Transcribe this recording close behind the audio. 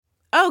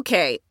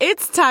Okay,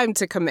 it's time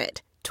to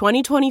commit.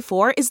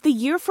 2024 is the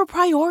year for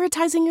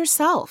prioritizing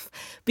yourself.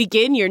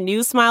 Begin your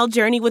new smile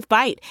journey with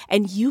Byte,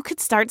 and you could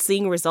start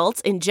seeing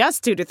results in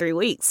just 2 to 3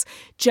 weeks.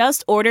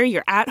 Just order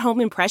your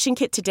at-home impression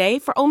kit today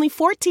for only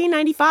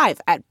 $14.95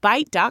 at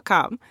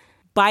Byte.com.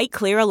 Byte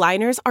Clear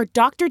aligners are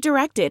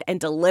doctor-directed and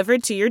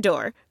delivered to your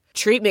door.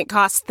 Treatment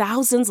costs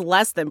thousands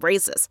less than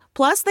braces.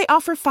 Plus, they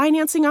offer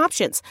financing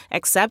options,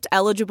 accept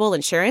eligible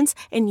insurance,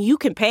 and you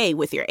can pay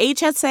with your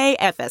HSA,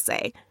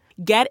 FSA.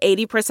 Get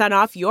 80%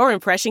 off your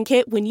impression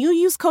kit when you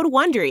use code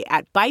WONDERY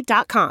at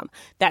Byte.com.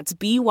 That's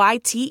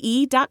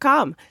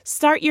BYTE.com.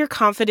 Start your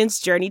confidence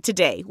journey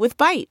today with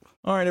Byte.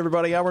 All right,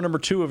 everybody, hour number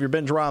 2 of your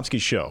Ben Joravsky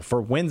Show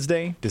for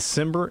Wednesday,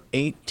 December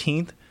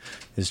 18th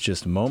is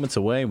just moments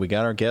away. We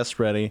got our guests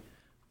ready.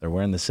 They're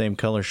wearing the same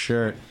color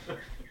shirt.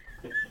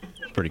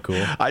 Pretty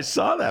cool. I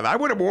saw that. I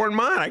would have worn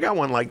mine. I got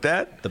one like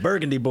that. The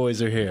Burgundy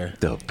boys are here.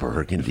 The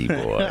Burgundy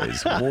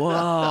boys.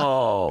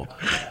 Whoa.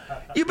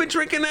 You've been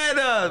drinking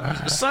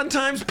that Sun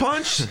Times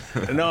Punch?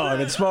 No, I've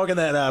been smoking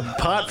that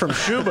pot from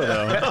Shuba,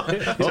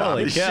 though.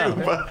 Holy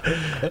cow.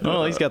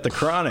 Oh, he's got the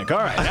chronic. All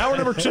right, hour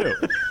number 2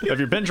 of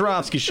your Ben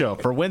Joravsky Show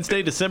for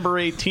Wednesday, December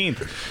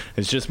 18th.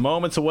 It's just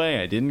moments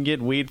away. I didn't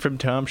get weed from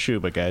Tom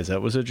Shuba, guys.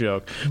 That was a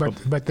joke.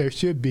 But there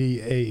should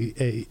be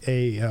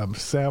a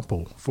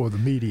sample for the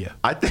media.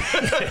 I think.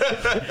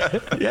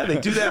 Yeah, they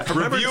do that for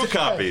review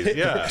copies.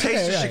 Yeah,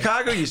 Taste of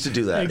Chicago used to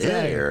do that.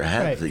 Exactly. Here,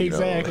 have the,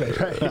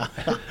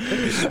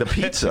 the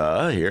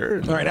pizza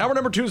here. All right, hour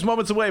number 2 is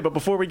moments away, but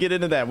before we get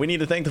into that, we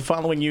need to thank the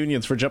following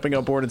unions for jumping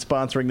on board and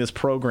sponsoring this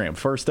program.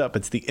 First up,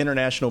 it's the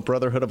International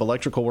Brotherhood of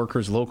Electrical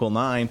Workers, Local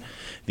 9.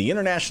 The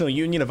International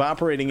Union of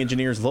Operating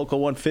Engineers, Local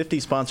 150,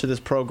 sponsor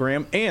this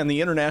program, and the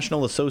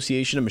International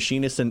Association of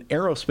Machinists and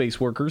Aerospace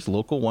Workers,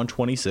 Local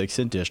 126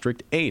 in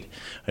District 8.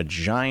 A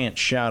giant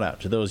shout out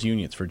to those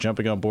unions for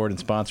jumping on board and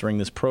sponsoring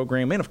this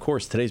program. And of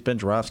course, today's Ben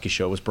Joravsky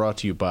Show was brought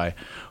to you by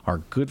our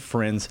good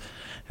friends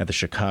at the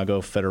Chicago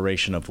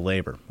Federation of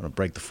Labor. I'm going to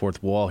break the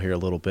fourth wall here a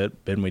little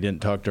bit. Ben, we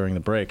didn't talk during the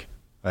break.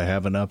 I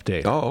have an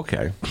update. Oh,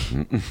 okay.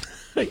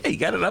 Hey, you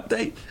got an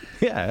update?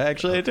 Yeah,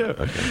 actually I do.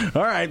 Okay.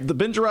 All right, the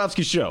Ben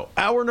Joravsky Show,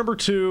 hour number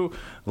 2.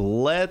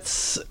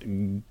 Let's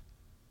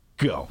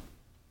go.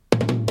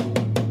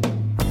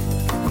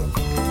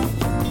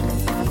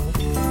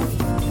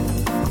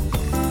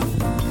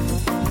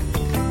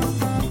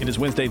 It is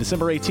Wednesday,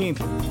 December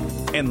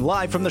 18th, and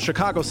live from the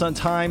Chicago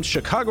Sun-Times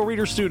Chicago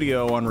Reader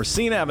Studio on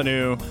Racine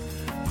Avenue,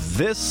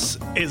 this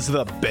is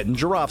the Ben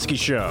Joravsky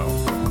Show.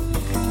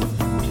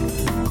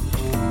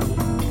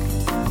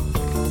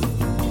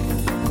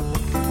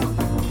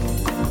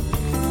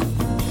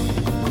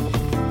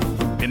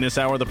 In this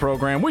hour of the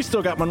program, we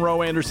still got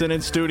Monroe Anderson in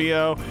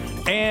studio,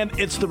 and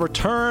it's the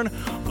return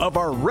of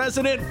our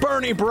resident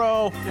Bernie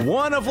bro,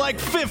 one of like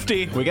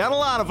 50. We got a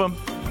lot of them.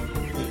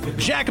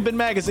 Jacobin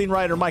Magazine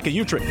writer Micah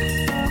Uetricht.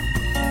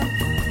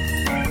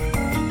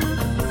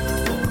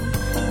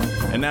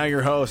 And now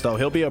your host. Oh,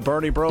 he'll be a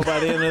Bernie bro by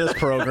the end of this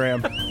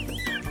program.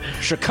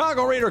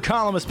 Chicago Reader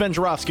columnist Ben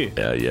Joravsky.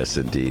 Yes,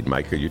 indeed.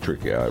 Micah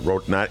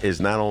Uetricht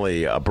is not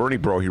only a Bernie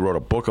bro, he wrote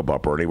a book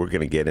about Bernie. We're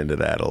going to get into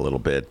that a little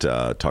bit,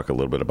 talk a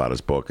little bit about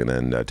his book, and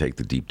then take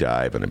the deep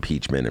dive on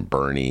impeachment and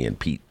Bernie and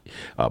Pete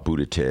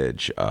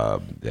Buttigieg,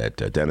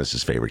 that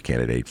Dennis's favorite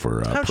candidate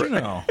for... How'd you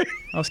know?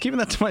 I was keeping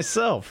that to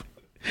myself.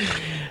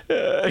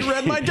 You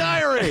read my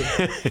diary.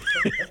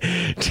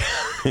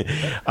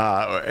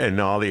 And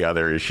all the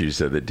other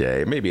issues of the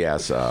day. Maybe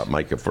ask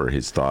Micah for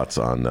his thoughts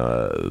on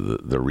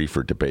the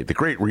reefer debate, the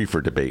great reefer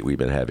debate we've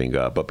been having.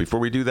 But before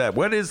we do that,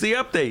 what is the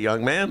update,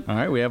 young man? All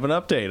right, we have an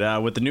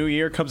update. With the new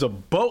year comes a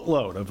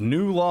boatload of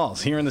new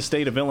laws here in the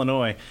state of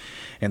Illinois.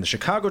 And the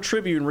Chicago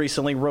Tribune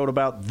recently wrote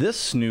about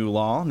this new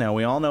law. Now,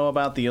 we all know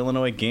about the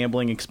Illinois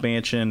gambling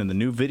expansion and the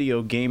new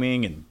video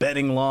gaming and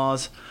betting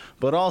laws.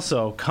 But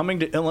also, coming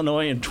to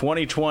Illinois in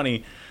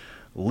 2020,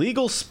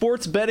 legal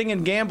sports betting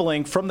and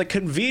gambling from the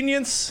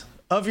convenience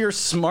of your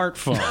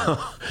smartphone.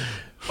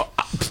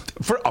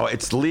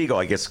 It's legal,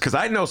 I guess, because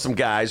I know some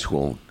guys who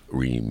will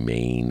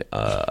remain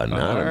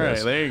anonymous. All right,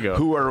 there you go.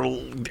 Who are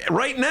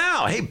right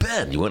now? Hey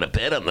Ben, you want to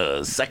bet on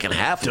the second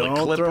half of the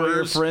Clippers? Don't throw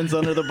your friends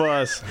under the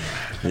bus.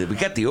 We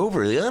got the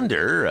over, the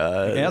under.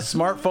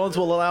 Smartphones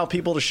will allow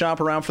people to shop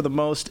around for the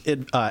most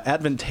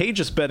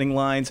advantageous betting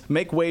lines,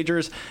 make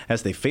wagers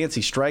as they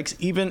fancy strikes,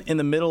 even in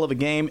the middle of a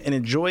game, and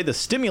enjoy the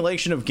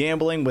stimulation of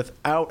gambling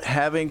without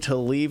having to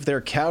leave their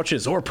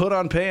couches or put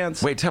on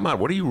pants. Wait, time out.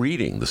 What are you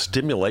reading? The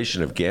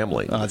stimulation of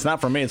gambling. It's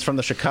not from me. It's from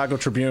the Chicago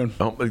Tribune.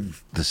 Oh,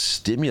 the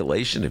stimulation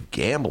of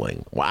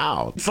gambling.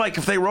 Wow. It's like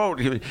if they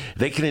wrote,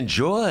 they can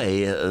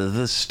enjoy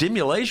the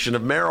stimulation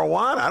of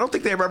marijuana. I don't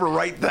think they ever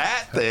write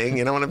that thing.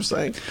 You know what I'm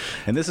saying?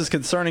 And this is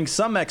concerning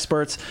some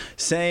experts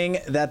saying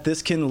that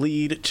this can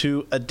lead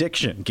to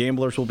addiction.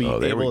 Gamblers will be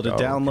able to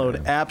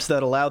download apps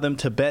that allow them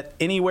to bet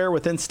anywhere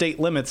within state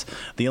limits.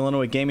 The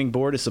Illinois Gaming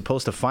Board is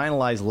supposed to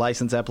finalize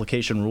license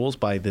application rules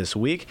by this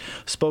week.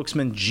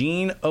 Spokesman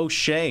Gene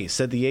O'Shea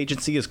said the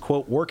agency is,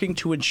 quote, working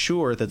to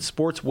ensure that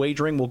sports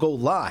wagering will go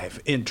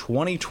live in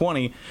 2020.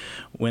 2020.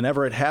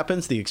 Whenever it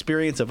happens, the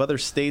experience of other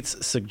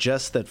states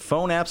suggests that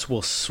phone apps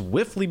will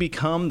swiftly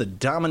become the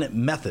dominant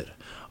method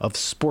of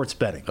sports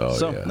betting.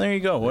 There you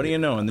go. What do you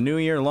know? In the new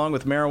year, along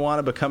with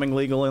marijuana becoming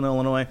legal in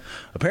Illinois,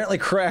 apparently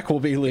crack will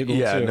be legal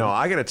too. No,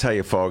 I got to tell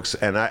you, folks,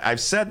 and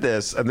I've said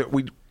this, and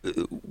we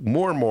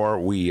more and more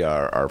we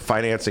are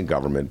financing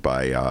government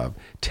by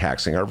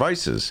taxing our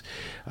vices.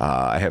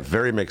 I have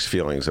very mixed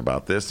feelings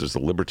about this. There's a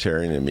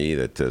libertarian in me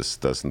that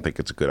just doesn't think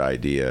it's a good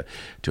idea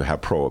to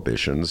have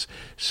prohibitions.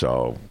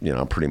 So,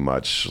 pretty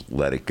much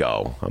let it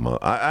go.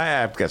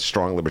 I've got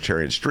strong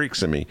libertarian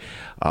streaks in me.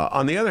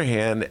 On the other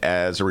hand,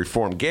 as a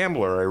reformed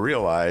gambler, I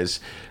realize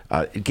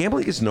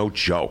gambling is no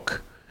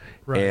joke.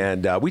 Right.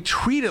 And we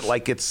treat it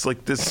like it's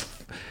like this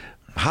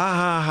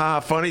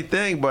funny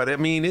thing, but I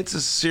mean, it's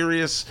a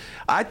serious.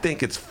 I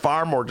think it's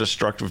far more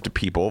destructive to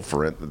people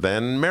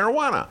than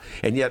marijuana.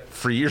 And yet,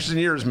 for years and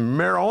years,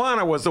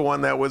 marijuana was the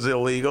one that was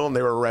illegal, and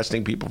they were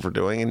arresting people for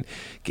doing. And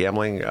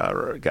gambling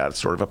got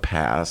sort of a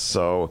pass.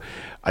 So,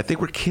 I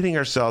think we're kidding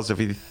ourselves if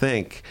we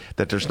think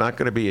that there's not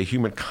going to be a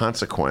human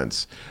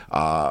consequence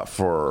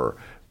for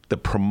the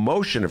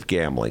promotion of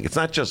gambling. It's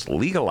not just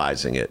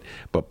legalizing it,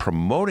 but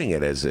promoting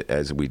it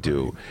as we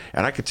do.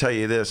 And I could tell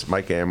you this,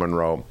 Micah and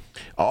Monroe,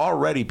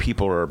 already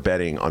people are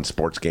betting on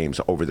sports games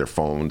over their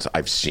phones.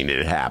 I've seen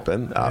it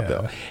happen.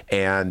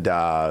 And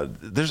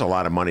there's a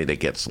lot of money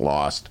that gets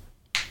lost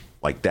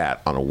like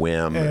that on a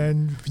whim.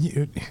 And,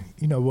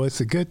 it's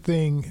a good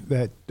thing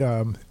that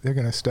they're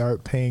going to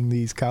start paying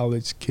these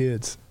college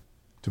kids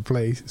to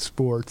play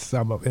sports,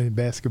 in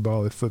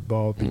basketball and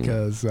football,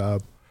 because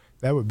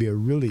that would be a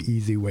really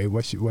easy way.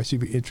 Once you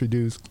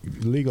introduce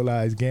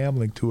legalized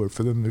gambling to it,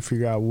 for them to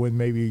figure out when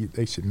maybe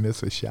they should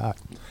miss a shot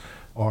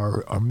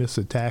or miss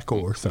a tackle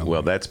or something.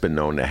 Well, that's been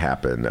known to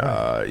happen,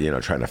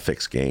 trying to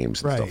fix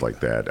games and stuff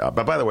like that.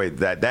 But by the way,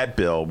 that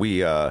bill, we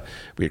had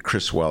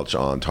Chris Welch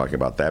on talking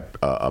about that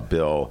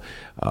bill.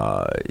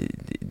 I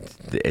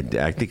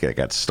think it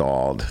got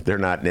stalled. They're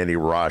not in any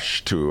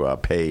rush to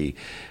pay.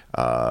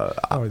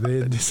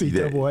 The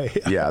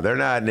NCAA. They're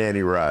not in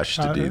any rush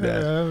to do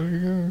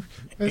that.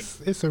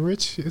 It's a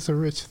rich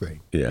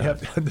thing. Yeah. You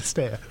have to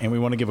understand. And we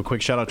want to give a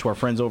quick shout out to our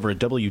friends over at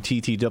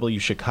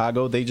WTTW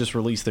Chicago. They just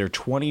released their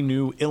 20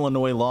 new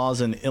Illinois laws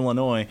in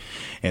Illinois,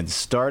 and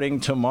starting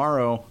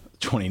tomorrow.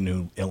 20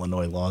 new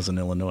Illinois laws in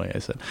Illinois, I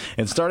said.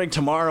 And starting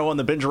tomorrow on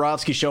the Ben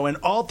Joravsky Show and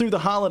all through the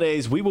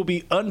holidays, we will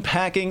be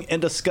unpacking and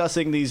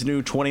discussing these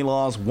new 20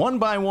 laws one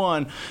by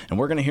one, and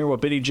we're going to hear what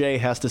Benny J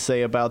has to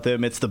say about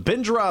them. It's the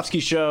Ben Joravsky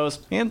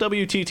Show's and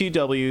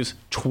WTTW's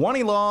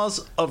 20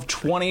 Laws of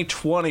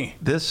 2020.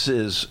 This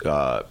is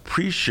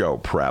pre-show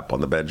prep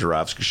on the Ben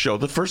Joravsky Show.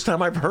 The first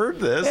time I've heard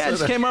this. Yeah, I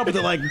just came up with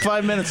it like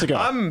 5 minutes ago.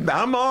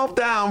 I'm all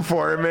down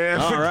for it, man.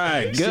 All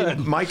right, good.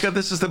 See, Micah,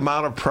 this is the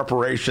amount of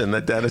preparation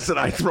that Dennis and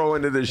I throw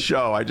into this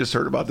show. I just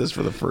heard about this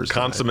for the first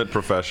time. Consummate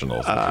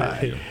professionals.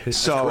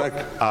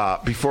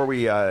 Before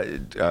we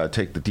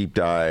take the deep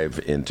dive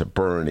into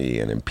Bernie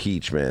and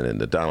impeachment and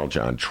to Donald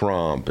John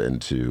Trump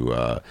and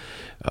to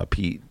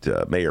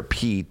Mayor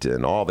Pete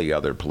and all the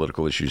other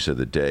political issues of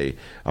the day,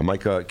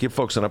 Micah, give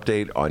folks an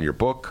update on your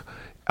book.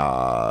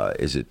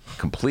 Is it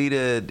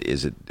completed?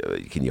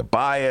 Can you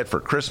buy it for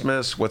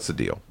Christmas? What's the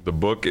deal? The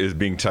book is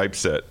being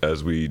typeset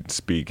as we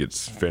speak.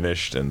 It's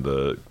finished, and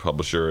the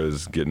publisher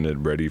is getting it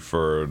ready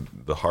for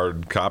the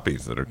hard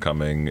copies that are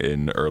coming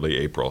in early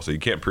April. So you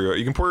can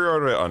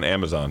pre-order it on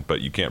Amazon,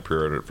 but you can't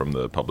pre-order it from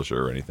the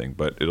publisher or anything.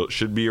 But it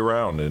should be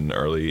around in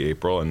early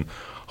April, and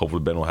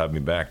hopefully Ben will have me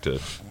back to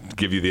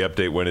give you the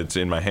update when it's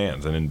in my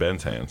hands and in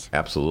Ben's hands.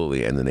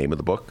 Absolutely. And the name of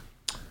the book?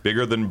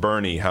 Bigger Than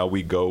Bernie, How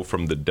We Go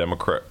from the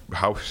Democrat...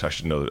 I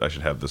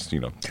should have this,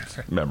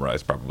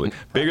 memorized probably.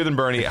 Bigger Than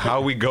Bernie,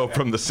 How We Go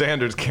from the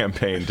Sanders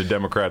campaign to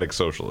Democratic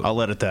Socialism.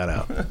 I'll edit that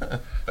out.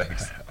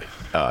 Thanks.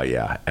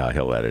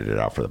 He'll edit it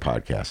out for the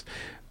podcast.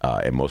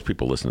 And most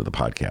people listen to the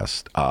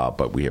podcast.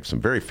 But we have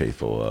some very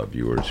faithful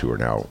viewers who are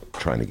now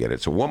trying to get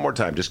it. So one more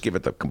time, just give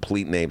it the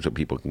complete name so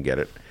people can get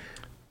it.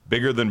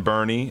 Bigger Than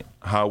Bernie,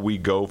 How We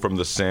Go from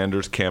the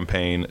Sanders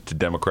Campaign to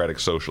Democratic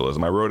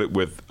Socialism. I wrote it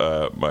with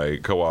my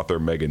co-author,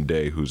 Megan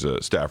Day, who's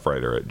a staff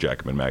writer at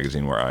Jacobin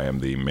Magazine, where I am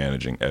the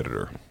managing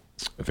editor.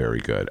 Very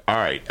good. All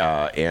right.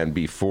 And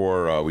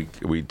before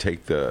we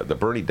take the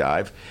Bernie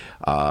dive,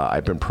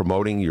 I've been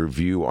promoting your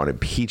view on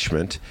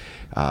impeachment.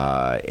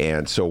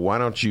 And so why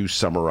don't you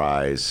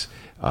summarize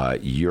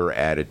your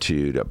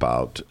attitude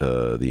about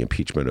the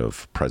impeachment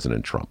of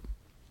President Trump?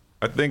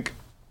 I think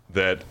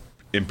that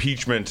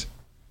impeachment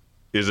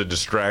is a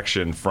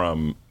distraction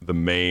from the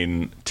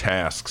main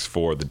tasks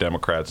for the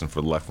Democrats and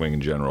for the left wing in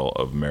general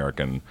of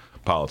American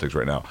politics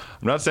right now.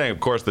 I'm not saying,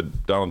 of course,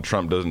 that Donald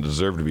Trump doesn't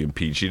deserve to be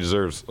impeached. He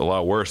deserves a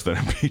lot worse than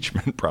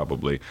impeachment,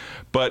 probably.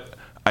 But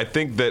I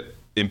think that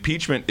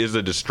impeachment is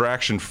a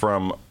distraction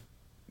from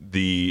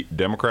the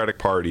Democratic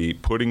Party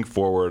putting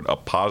forward a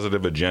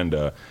positive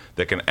agenda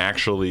that can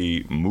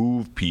actually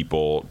move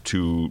people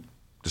to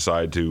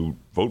decide to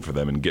vote for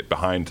them and get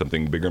behind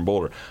something bigger and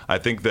bolder. I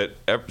think that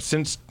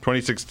since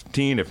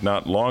 2016, if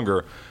not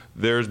longer,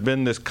 there's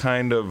been this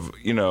kind of,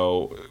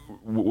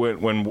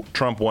 when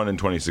Trump won in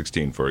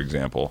 2016, for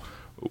example,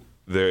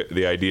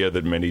 the idea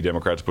that many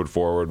Democrats put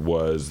forward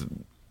was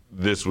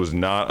this was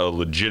not a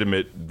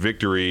legitimate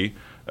victory.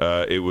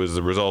 It was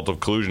the result of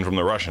collusion from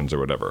the Russians or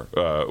whatever,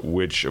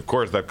 which, of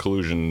course, that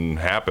collusion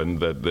happened,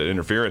 that the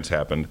interference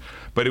happened,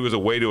 but it was a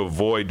way to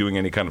avoid doing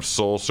any kind of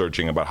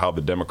soul-searching about how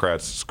the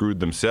Democrats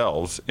screwed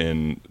themselves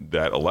in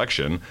that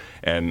election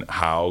and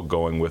how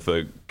going with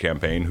a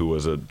campaign who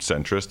was a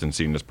centrist and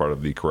seen as part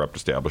of the corrupt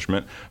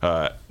establishment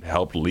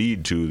helped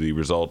lead to the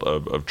result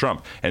of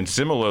Trump. And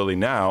similarly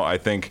now, I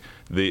think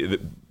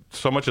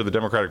so much of the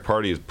Democratic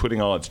Party is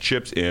putting all its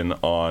chips in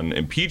on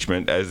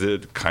impeachment as a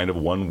kind of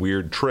one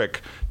weird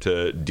trick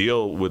to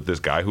deal with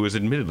this guy who is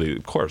admittedly,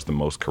 of course, the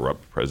most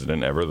corrupt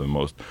president ever, the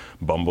most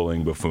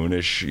bumbling,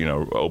 buffoonish,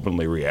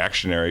 openly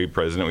reactionary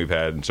president we've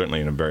had, certainly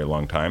in a very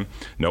long time.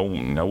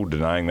 No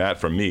denying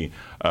that from me.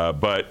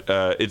 But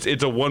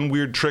it's a one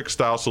weird trick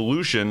style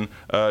solution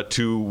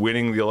to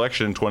winning the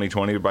election in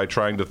 2020 by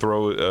trying to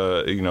throw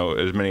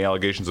as many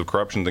allegations of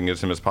corruption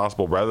against him as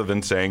possible, rather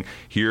than saying,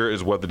 here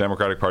is what the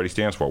Democratic Party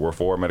stands for. We're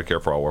for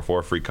Medicare for all. We're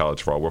for free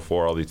college for all. We're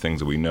for all these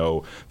things that we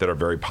know that are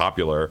very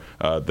popular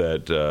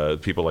that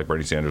people like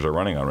Bernie Sanders are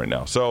running on right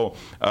now. So,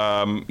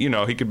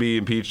 he could be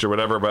impeached or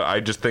whatever, but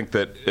I just think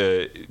that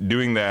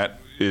doing that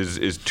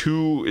is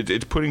too.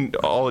 It's putting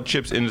all the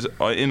chips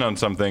in on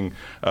something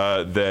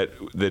that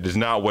is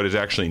not what is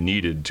actually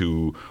needed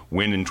to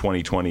win in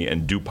 2020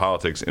 and do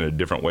politics in a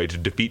different way, to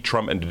defeat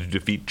Trump and to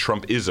defeat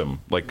Trumpism,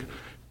 like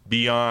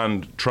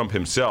beyond Trump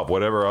himself,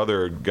 whatever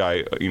other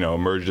guy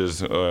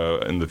emerges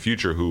in the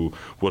future who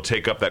will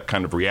take up that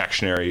kind of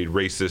reactionary,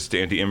 racist,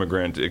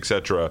 anti-immigrant,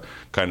 etc.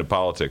 kind of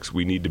politics.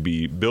 We need to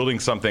be building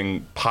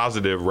something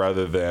positive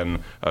rather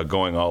than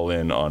going all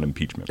in on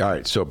impeachment. All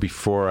right. So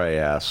before I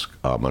ask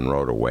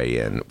Monroe to weigh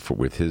in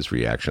with his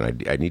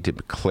reaction, I need to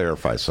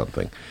clarify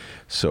something.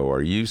 So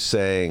are you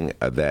saying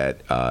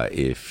that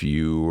if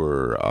you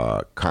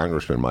were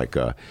Congressman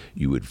Micah,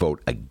 you would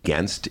vote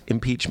against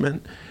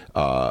impeachment?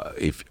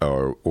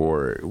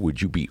 Or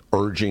would you be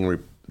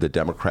urging the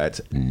Democrats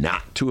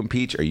not to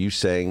impeach? Are you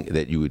saying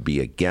that you would be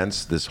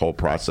against this whole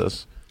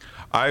process?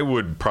 I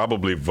would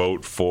probably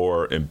vote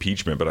for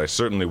impeachment, but I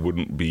certainly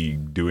wouldn't be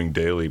doing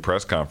daily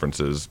press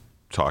conferences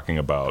talking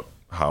about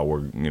how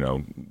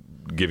we're,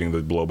 giving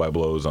the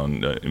blow-by-blows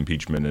on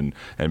impeachment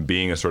and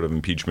being a sort of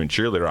impeachment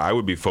cheerleader. I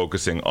would be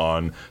focusing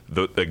on,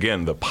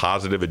 the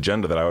positive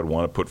agenda that I would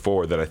want to put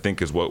forward that I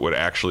think is what would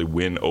actually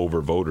win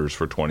over voters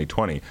for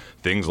 2020.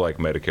 Things like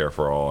Medicare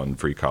for all and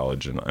free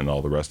college and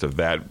all the rest of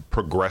that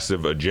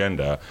progressive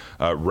agenda,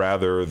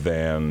 rather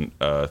than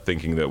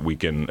thinking that we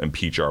can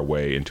impeach our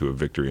way into a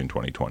victory in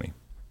 2020.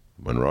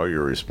 Monroe,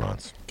 your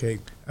response. Okay,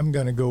 I'm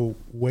going to go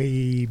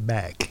way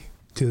back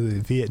to the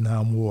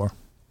Vietnam War.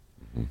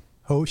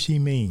 Ho Chi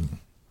Minh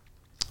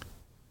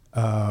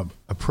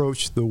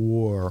approached the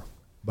war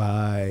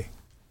by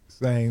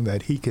saying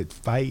that he could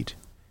fight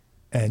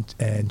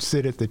and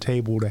sit at the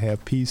table to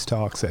have peace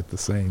talks at the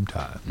same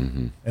time.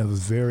 Mm-hmm. And it was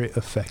very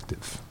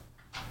effective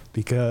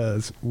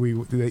because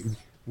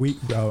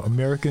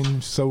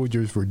American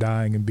soldiers were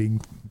dying and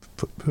being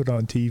put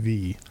on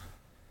TV,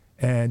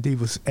 and he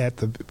was at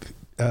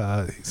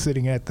the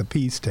sitting at the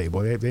peace table.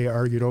 They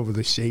argued over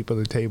the shape of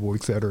the table,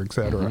 et cetera, et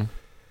cetera. Mm-hmm.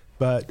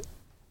 But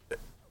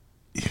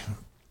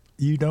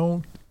you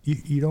don't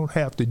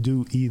have to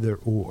do either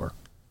or.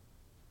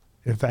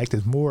 In fact,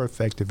 it's more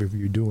effective if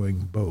you're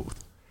doing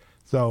both.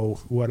 So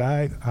what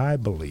I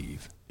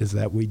believe is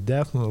that we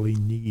definitely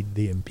need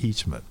the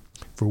impeachment.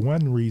 For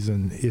one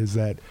reason is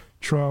that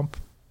Trump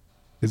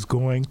is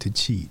going to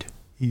cheat.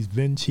 He's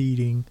been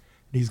cheating,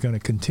 and he's going to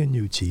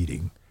continue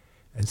cheating.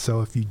 And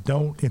so if you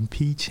don't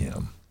impeach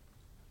him,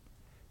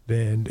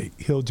 then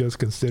he'll just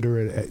consider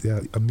it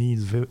a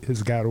means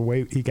he got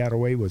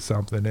away with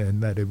something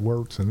and that it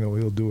works, and then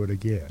he'll do it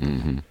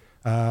again.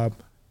 Mm-hmm.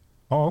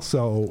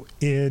 Also,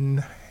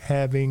 in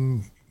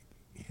having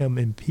him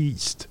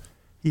impeached,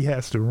 he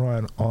has to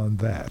run on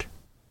that.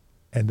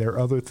 And there are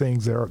other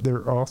things.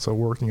 They're also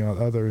working on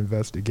other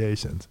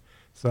investigations.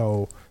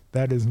 So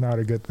that is not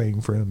a good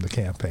thing for him to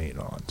campaign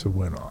on, to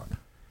win on.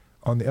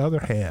 On the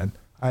other hand,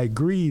 I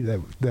agree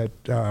that the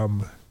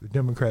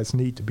Democrats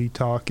need to be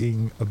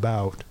talking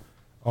about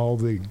all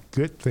the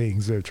good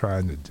things they're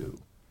trying to do,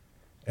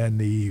 and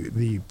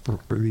the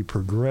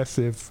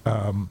progressive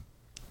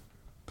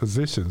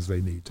positions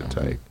they need to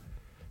take.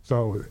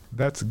 So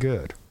that's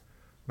good.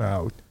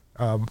 Now,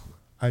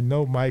 I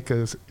know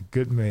Micah's a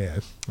good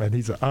man, and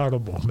he's an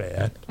honorable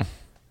man,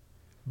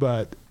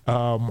 but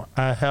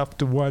I have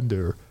to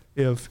wonder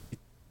if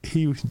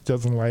he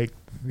doesn't like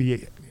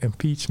the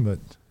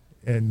impeachment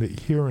and the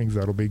hearings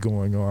that'll be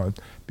going on,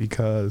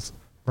 because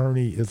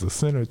Bernie is a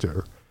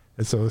senator.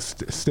 And so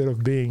instead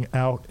of being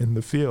out in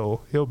the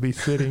field, he'll be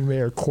sitting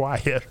there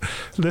quiet,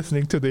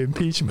 listening to the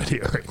impeachment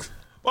hearings.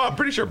 Well, I'm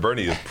pretty sure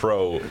Bernie is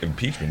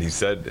pro-impeachment. He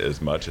said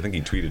as much. I think he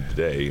tweeted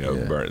today,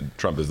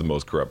 Trump is the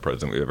most corrupt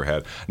president we've ever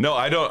had. No,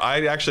 I don't.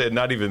 I actually had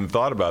not even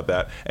thought about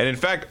that. And in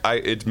fact,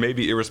 it's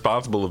maybe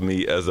irresponsible of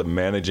me as a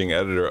managing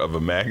editor of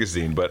a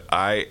magazine, but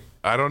I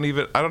don't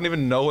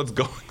even know what's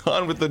going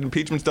on with the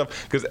impeachment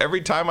stuff, because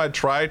every time I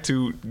try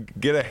to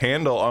get a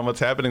handle on what's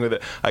happening with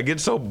it, I get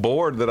so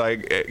bored that I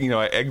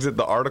exit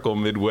the article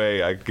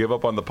midway. I give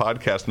up on the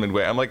podcast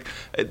midway. I'm like,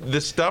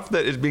 the stuff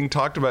that is being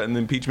talked about in the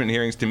impeachment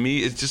hearings to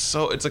me is just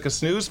it's like a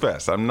snooze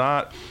fest.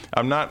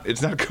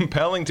 It's not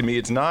compelling to me.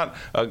 It's not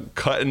a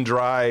cut and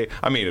dry.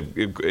 I mean,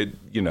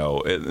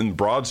 in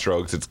broad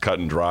strokes, it's cut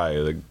and dry.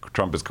 Like,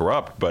 Trump is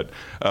corrupt, but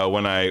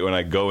when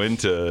I go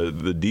into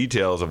the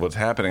details of what's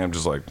happening, I'm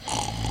just like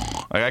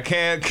I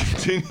can't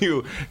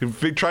continue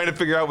trying to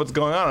figure out what's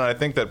going on. And I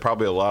think that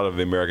probably a lot of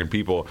the American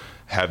people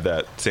have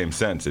that same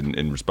sense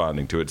in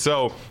responding to it.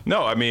 So,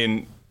 no, I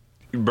mean,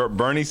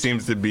 Bernie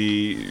seems to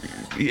be,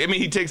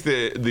 he takes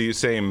the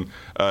same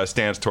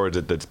stance towards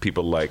it that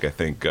people like, I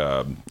think,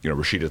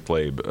 Rashida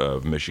Tlaib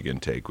of Michigan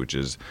take, which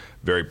is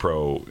very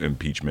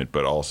pro-impeachment,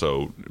 but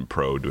also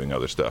pro doing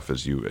other stuff,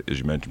 as you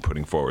mentioned,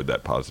 putting forward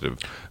that positive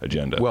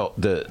agenda. Well,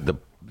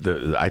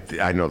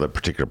 I know the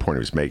particular point he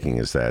was making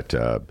is that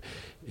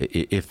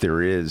if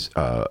there is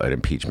an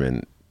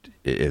impeachment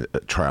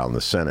trial in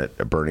the Senate,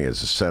 Bernie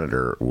as a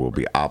senator will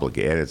be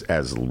obligated,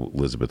 as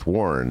Elizabeth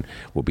Warren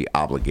will be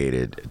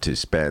obligated to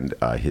spend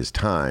his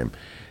time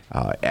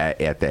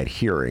at that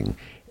hearing,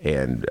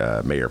 and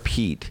Mayor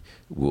Pete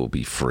will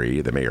be free,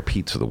 the Mayor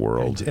Petes of the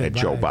world, and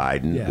Joe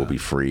Biden will be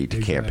free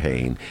to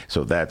campaign.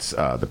 So that's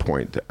the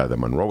point that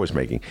Monroe was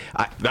making.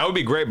 That would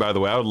be great, by the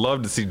way. I would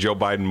love to see Joe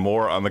Biden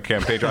more on the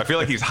campaign trail. I feel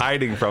like he's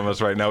hiding from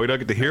us right now. We don't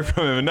get to hear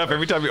from him enough.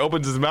 Every time he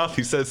opens his mouth,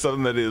 he says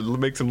something that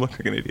makes him look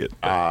like an idiot.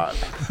 I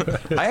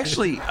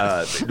actually,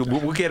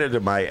 we'll get into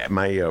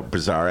my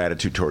bizarre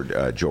attitude toward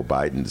Joe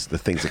Biden's, the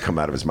things that come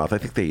out of his mouth. I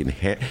think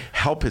they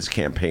help his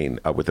campaign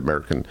with the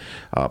American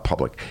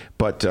public.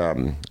 But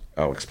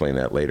I'll explain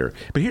that later.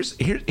 But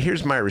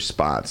here's my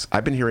response.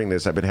 I've been hearing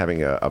this. I've been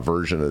having a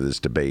version of this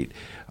debate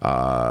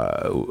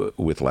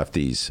with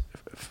lefties,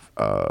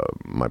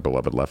 my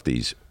beloved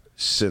lefties,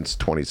 since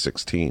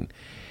 2016.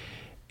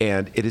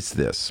 And it is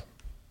this.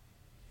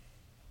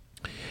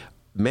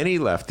 Many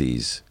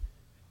lefties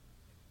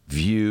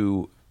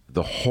view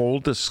the whole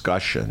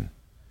discussion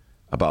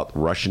about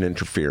Russian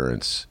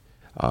interference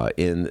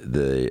in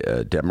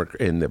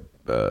the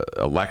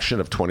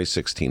election of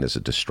 2016 as a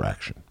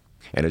distraction.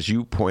 And as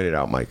you pointed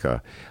out,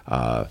 Micah,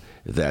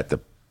 that there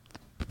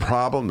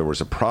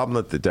was a problem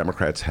that the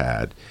Democrats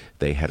had.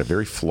 They had a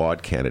very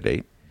flawed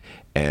candidate,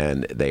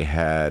 and they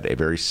had a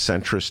very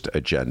centrist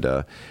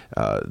agenda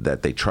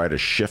that they try to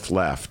shift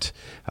left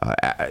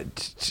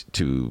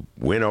to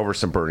win over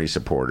some Bernie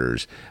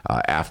supporters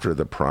after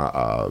the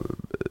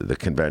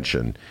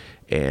convention.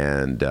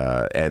 And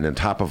on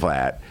top of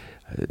that,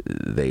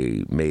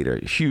 they made a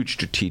huge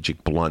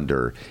strategic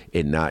blunder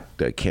in not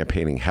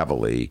campaigning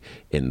heavily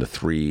in the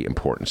three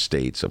important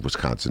states of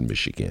Wisconsin,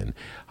 Michigan,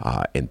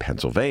 and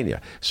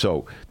Pennsylvania.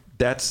 So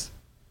that's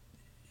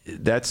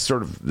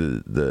sort of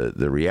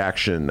the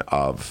reaction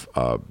of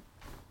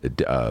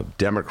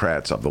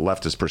Democrats of the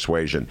leftist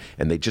persuasion,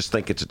 and they just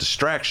think it's a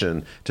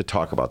distraction to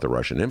talk about the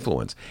Russian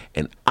influence.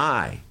 And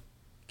I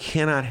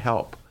cannot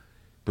help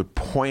but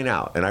point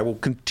out, and I will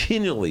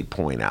continually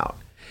point out,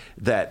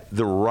 that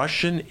the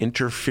Russian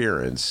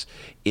interference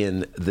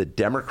in the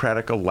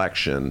Democratic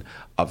election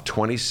of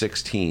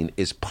 2016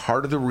 is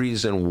part of the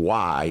reason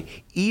why,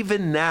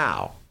 even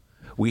now,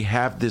 we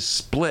have this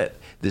split,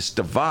 this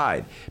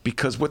divide.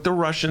 Because what the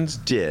Russians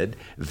did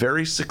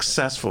very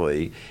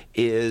successfully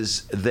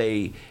is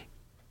they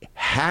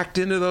hacked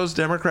into those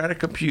Democratic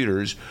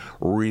computers,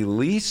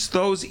 released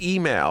those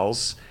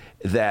emails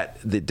that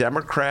the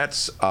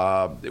Democrats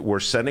were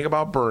sending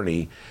about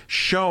Bernie,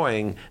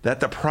 showing that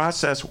the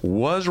process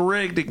was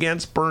rigged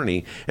against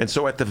Bernie. And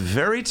so at the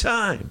very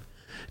time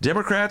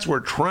Democrats were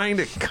trying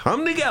to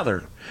come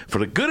together for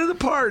the good of the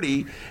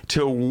party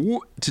to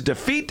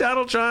defeat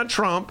Donald John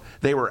Trump,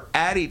 they were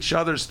at each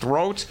other's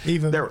throats.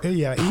 They're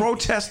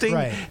protesting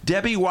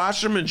Debbie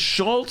Wasserman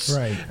Schultz,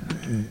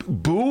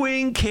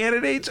 booing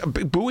candidates,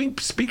 booing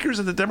speakers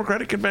of the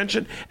Democratic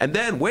Convention. And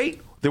then,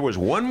 there was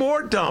one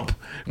more dump.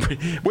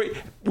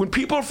 When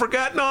people have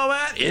forgotten all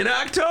that in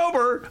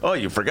October,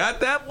 you forgot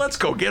that? Let's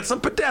go get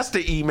some Podesta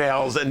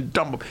emails and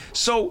dump them.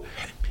 So,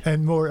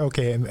 and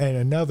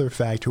another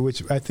factor,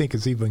 which I think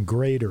is even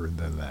greater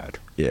than that,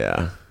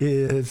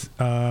 is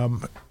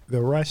the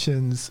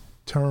Russians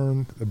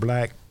turned the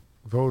black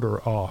voter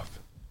off,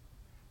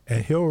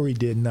 and Hillary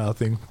did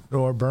nothing,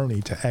 nor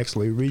Bernie, to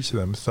actually reach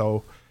them.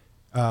 So,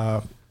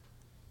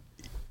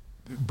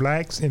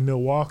 blacks in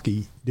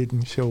Milwaukee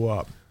didn't show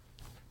up.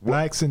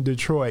 Blacks in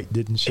Detroit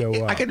didn't show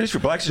up. I can do this for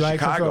blacks in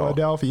Chicago. In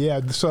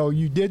Philadelphia, So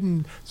you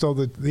didn't. So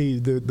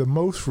the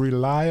most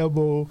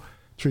reliable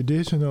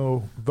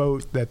traditional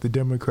vote that the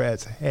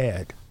Democrats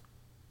had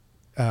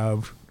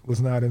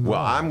was not involved.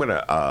 Well,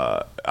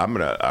 I'm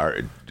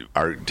gonna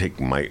take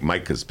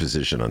Micah's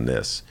position on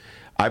this.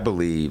 I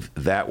believe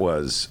that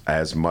was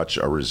as much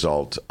a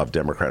result of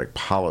Democratic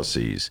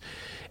policies.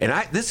 And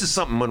this is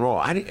something, Monroe,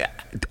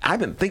 I've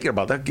been thinking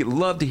about that. I'd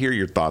love to hear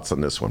your thoughts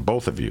on this one,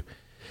 both of you.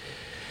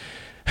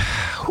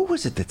 Who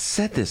was it that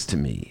said this to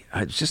me?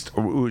 I can't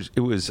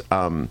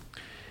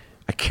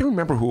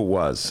remember who it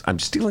was. I'm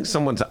stealing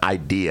someone's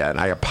idea, and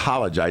I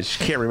apologize.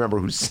 I can't remember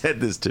who said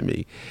this to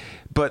me.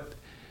 But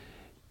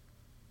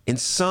in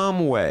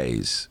some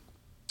ways,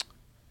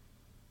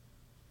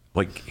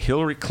 like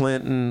Hillary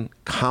Clinton,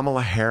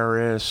 Kamala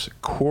Harris,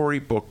 Cory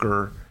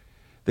Booker,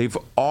 they've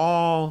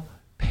all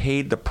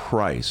paid the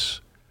price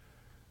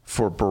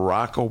for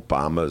Barack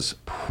Obama's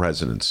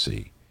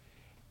presidency.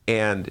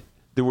 And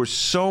there was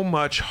so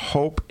much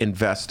hope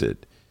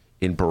invested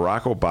in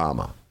Barack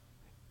Obama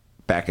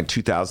back in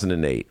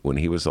 2008 when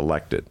he was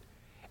elected.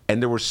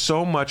 And there was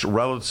so much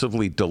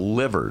relatively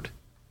delivered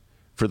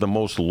for the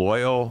most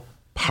loyal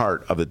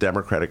part of the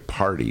Democratic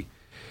Party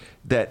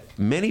that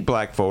many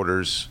black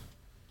voters'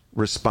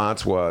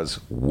 response was,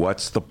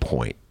 what's the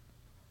point?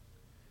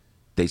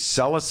 They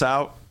sell us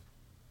out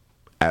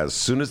as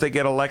soon as they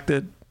get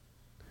elected.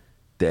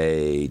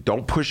 They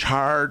don't push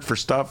hard for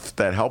stuff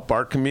that help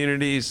our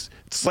communities.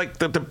 It's like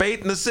the debate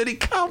in the city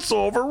council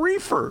over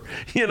reefer,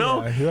 you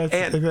know?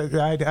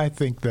 Yeah, I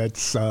think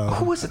that's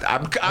who was it?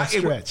 a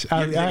stretch.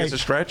 You think it's a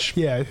stretch?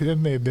 Yeah, it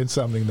may have been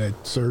something that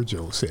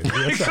Sergio said. It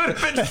could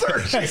have been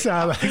Sergio. That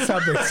sounded like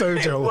something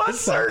Sergio. It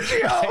was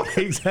Sergio. Right,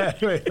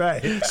 exactly,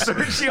 right.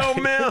 Sergio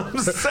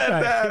Mims said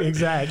that.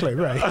 Exactly,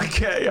 right.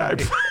 Okay,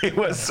 it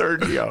was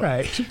Sergio.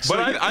 Right.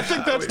 But I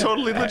think that's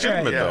totally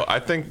legitimate, though.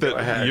 I think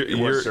that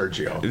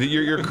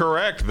you're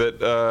correct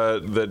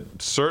that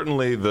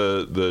certainly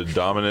the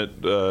dominant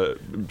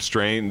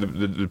strain,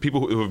 the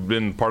people who have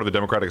been part of the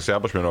Democratic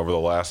establishment over the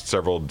last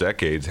several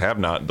decades have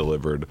not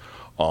delivered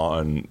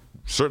on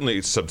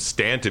certainly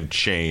substantive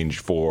change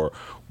for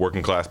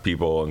working class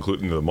people,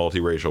 including the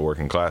multiracial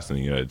working class in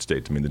the United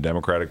States. I mean, the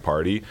Democratic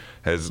Party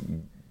has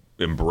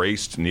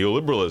embraced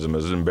neoliberalism,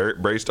 has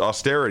embraced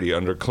austerity.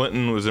 Under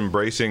Clinton, was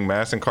embracing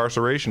mass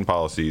incarceration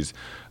policies.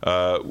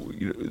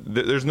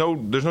 There's no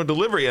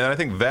delivery, and I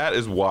think that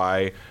is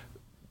why.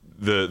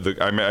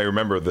 I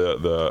remember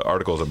the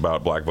articles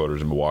about black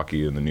voters in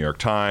Milwaukee in the New York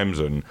Times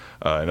and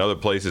other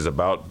places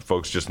about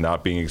folks just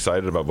not being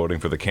excited about voting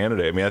for the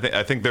candidate. I mean,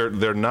 I think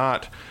they're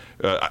not.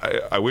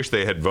 I wish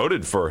they had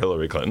voted for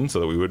Hillary Clinton so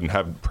that we wouldn't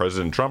have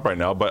President Trump right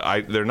now.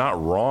 But they're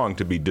not wrong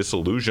to be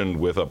disillusioned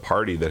with a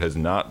party that has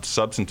not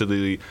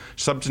substantively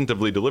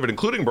delivered,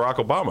 including Barack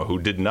Obama, who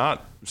did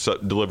not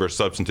deliver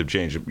substantive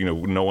change. You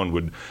know, no one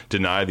would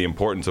deny the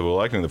importance of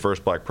electing the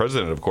first black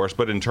president, of course.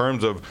 But in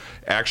terms of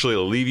actually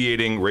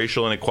alleviating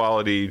racial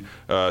inequality,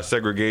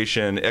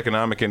 segregation,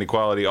 economic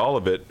inequality, all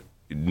of it,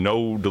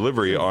 no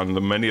delivery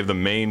on many of the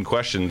main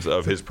questions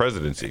of his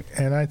presidency.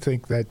 And I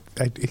think that,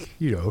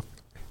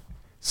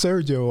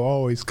 Sergio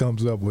always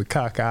comes up with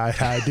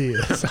cockeyed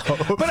ideas. So,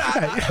 but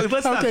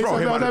let's not throw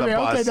him under the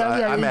bus.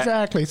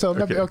 Exactly. So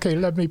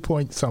let me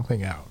point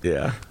something out.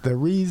 Yeah. The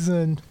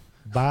reason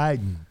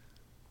Biden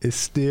is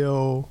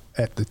still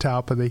at the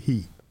top of the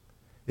heap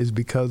is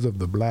because of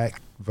the black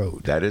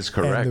vote. That is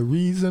correct. And the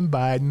reason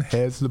Biden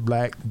has the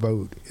black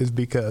vote is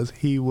because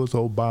he was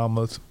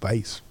Obama's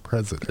vice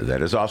president.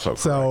 That is also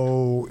correct.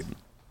 So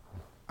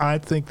I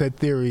think that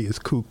theory is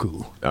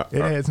cuckoo.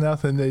 It has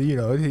nothing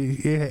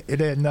to, it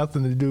had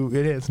nothing to do.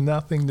 It has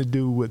nothing to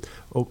do with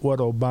what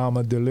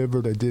Obama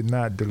delivered or did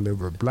not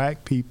deliver.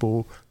 Black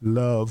people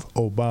love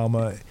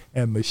Obama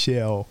and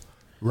Michelle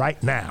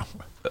right now.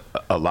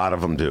 A lot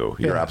of them do.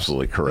 You're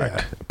absolutely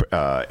correct.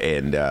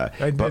 Yeah.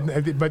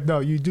 But no,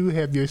 you do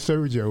have your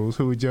Sergios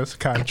who are just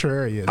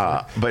contrarian,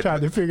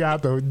 trying to figure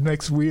out the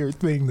next weird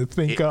thing to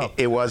think up.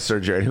 It was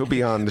Sergio, and he'll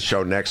be on the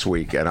show next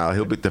week, and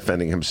he'll be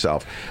defending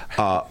himself.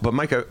 But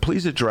Micah,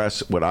 please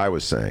address what I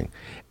was saying,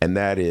 and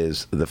that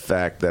is the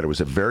fact that it was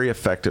a very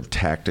effective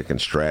tactic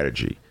and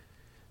strategy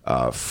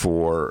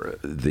for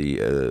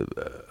the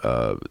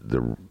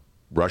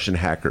Russian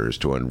hackers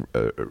to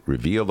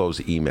reveal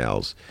those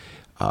emails.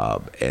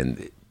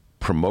 And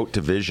promote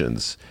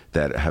divisions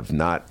that have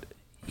not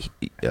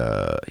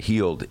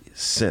healed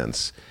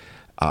since.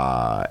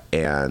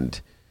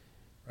 And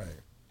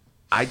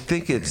I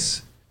think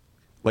it's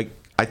like,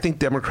 I think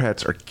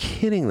Democrats are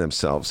kidding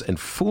themselves and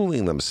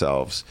fooling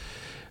themselves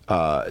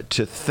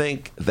to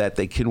think that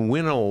they can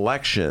win an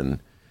election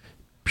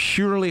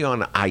purely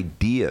on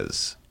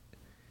ideas,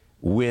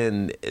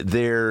 when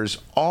there's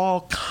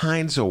all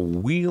kinds of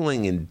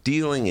wheeling and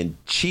dealing and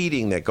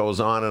cheating that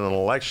goes on in an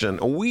election.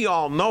 We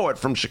all know it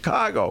from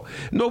Chicago.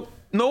 No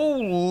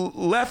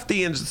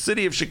lefty in the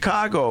city of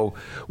Chicago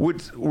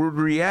would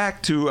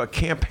react to a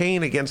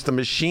campaign against the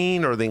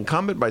machine or the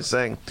incumbent by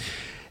saying,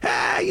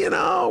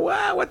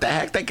 what the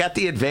heck? They got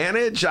the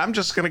advantage. I'm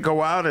just going to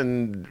go out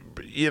and,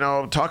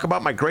 talk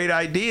about my great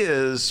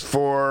ideas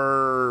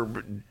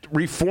for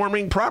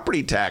reforming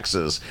property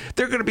taxes.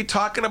 They're going to be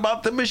talking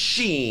about the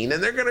machine,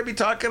 and they're going to be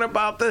talking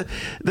about the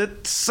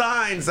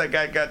signs that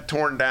got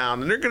torn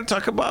down, and they're going to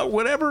talk about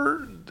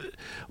whatever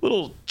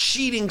little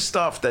cheating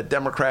stuff that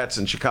Democrats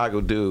in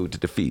Chicago do to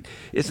defeat.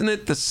 Isn't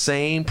it the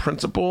same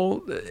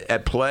principle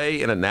at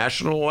play in a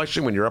national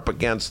election when you're up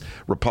against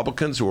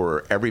Republicans who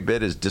are every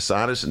bit as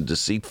dishonest and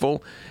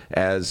deceitful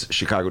as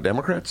Chicago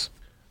Democrats?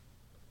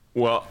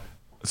 Well,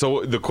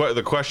 so the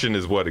question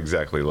is what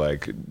exactly?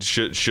 Like,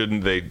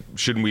 shouldn't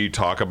we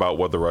talk about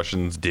what the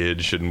Russians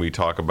did? Shouldn't we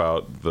talk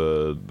about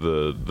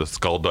the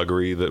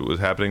skullduggery that was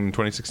happening in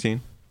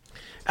 2016?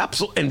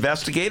 Absolutely.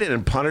 Investigate it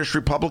and punish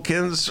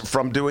Republicans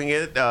from doing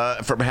it,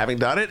 from having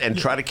done it, and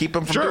try to keep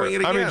them from doing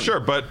it again. I mean, sure,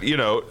 but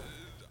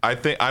I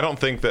don't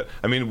think that.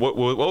 I mean, what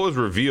was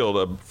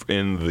revealed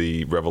in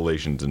the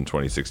revelations in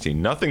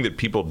 2016? Nothing that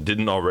people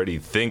didn't already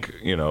think,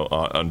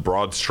 on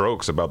broad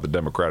strokes about the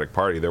Democratic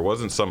Party. There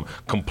wasn't some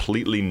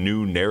completely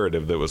new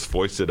narrative that was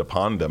foisted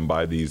upon them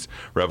by these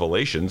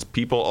revelations.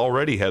 People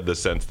already had the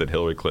sense that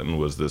Hillary Clinton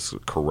was this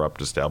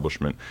corrupt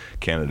establishment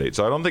candidate.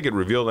 So I don't think it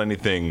revealed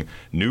anything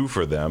new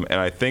for them. And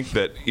I think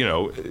that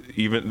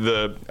even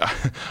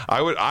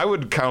I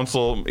would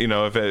counsel,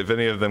 if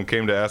any of them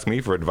came to ask me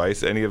for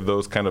advice, any of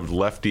those kind of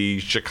lefty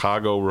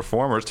Chicago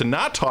reformers, to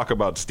not talk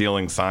about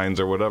stealing signs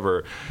or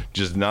whatever,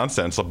 just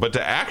nonsense, but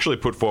to actually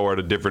put forward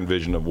a different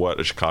vision of what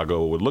a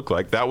Chicago would look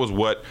like. That was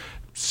what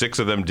 6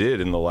 of them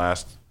did in the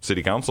last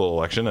city council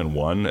election, and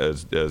won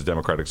as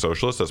Democratic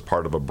Socialists as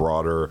part of a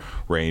broader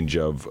range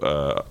of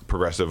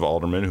progressive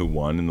aldermen who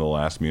won in the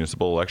last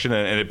municipal election,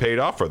 and it paid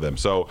off for them.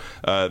 So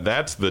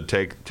that's the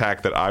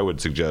tack that I would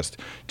suggest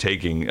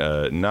taking,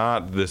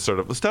 not this sort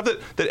of stuff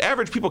that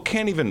average people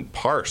can't even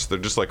parse. They're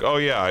just like, oh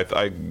yeah,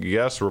 I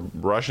guess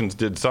Russians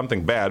did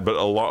something bad, but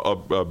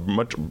a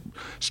much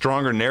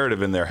stronger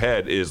narrative in their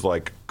head is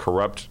like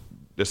corrupt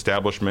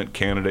establishment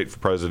candidate for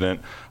president.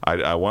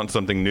 I want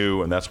something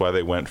new, and that's why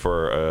they went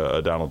for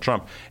a Donald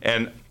Trump.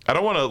 And I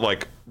don't want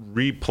to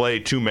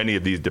replay too many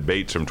of these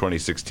debates from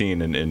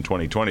 2016 and in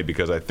 2020,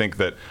 because I think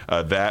that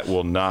that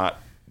will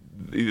not.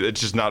 It's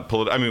just not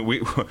political. I mean,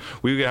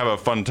 we have a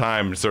fun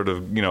time sort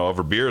of,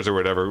 over beers or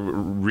whatever,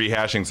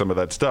 rehashing some of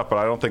that stuff, but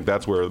I don't think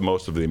that's where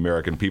most of the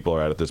American people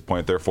are at this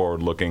point. They're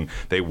forward looking.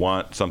 They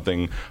want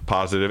something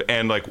positive.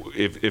 And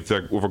if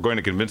we're going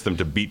to convince them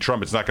to beat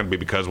Trump, it's not going to be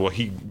because, well,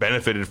 he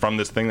benefited from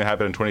this thing that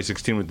happened in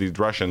 2016 with these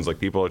Russians.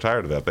 People are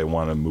tired of that. They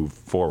want to move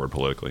forward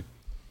politically.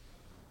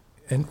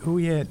 And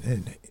we had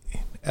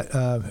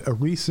a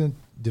recent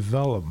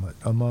development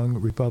among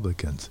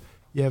Republicans.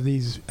 You have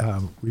these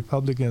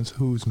Republicans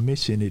whose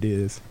mission it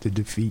is to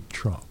defeat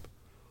Trump.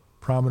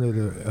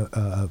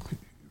 Prominent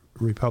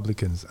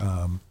Republicans.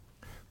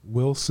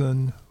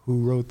 Wilson,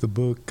 who wrote the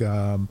book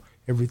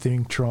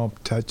Everything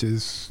Trump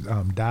Touches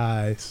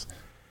Dies.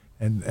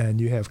 And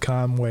you have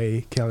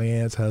Conway,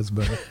 Kellyanne's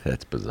husband.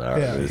 That's bizarre.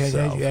 Yeah,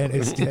 and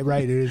it's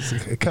right. There's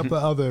a couple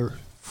of other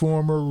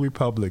former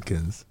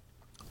Republicans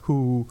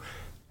who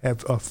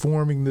are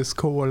forming this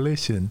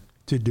coalition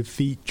to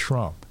defeat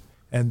Trump.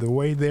 And the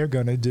way they're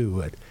going to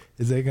do it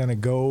is they're going to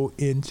go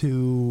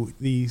into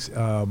these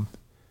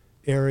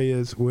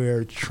areas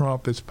where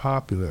Trump is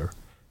popular,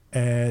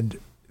 and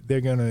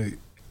they're going to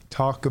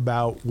talk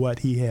about what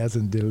he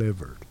hasn't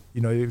delivered.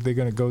 They're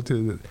going to go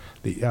to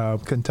the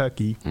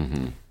Kentucky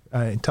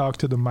and talk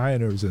to the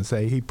miners and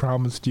say, he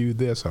promised you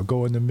this, or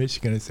go into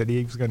Michigan and said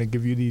he was going to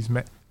give you these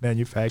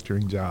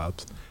manufacturing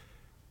jobs.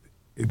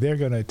 They're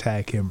going to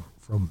attack him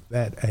from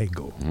that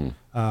angle.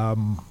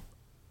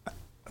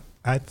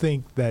 I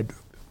think that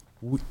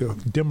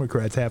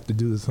Democrats have to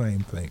do the same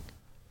thing.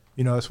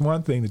 It's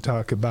one thing to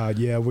talk about,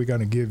 we're going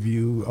to give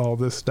you all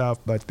this stuff,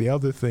 but the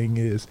other thing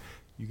is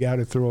you got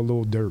to throw a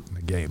little dirt in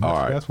the game.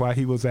 That's why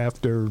he was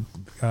after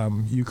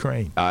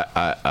Ukraine.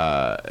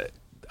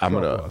 I'm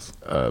going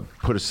to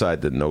put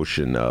aside the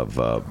notion of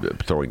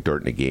throwing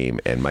dirt in the game.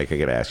 And, Mike, I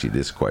got to ask you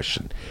this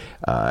question.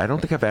 I don't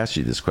think I've asked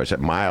you this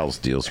question. Miles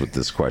deals with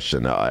this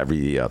question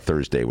every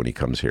Thursday when he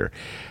comes here.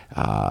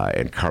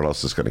 And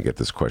Carlos is going to get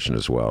this question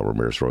as well,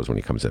 Ramirez Rose, when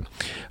he comes in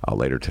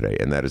later today.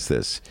 And that is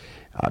this.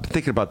 I've been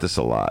thinking about this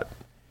a lot.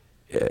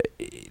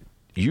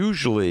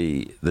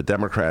 Usually the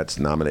Democrats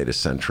nominate a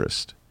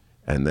centrist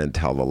and then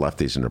tell the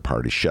lefties in their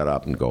party, shut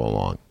up and go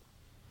along.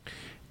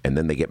 And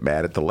then they get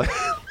mad at the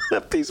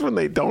lefties when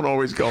they don't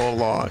always go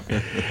along.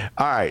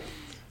 All right.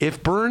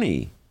 If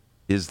Bernie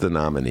is the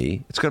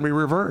nominee, it's going to be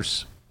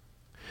reverse.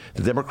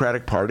 The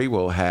Democratic Party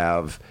will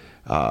have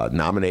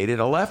nominated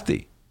a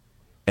lefty.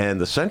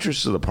 And the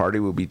centrists of the party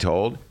will be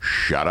told,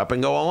 shut up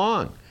and go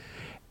along.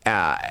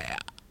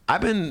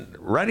 I've been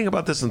writing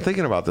about this and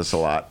thinking about this a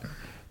lot,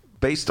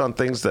 based on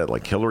things that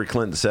Hillary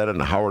Clinton said on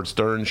the Howard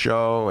Stern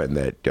show, and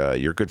that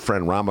your good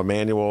friend Rahm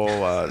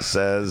Emanuel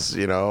says, on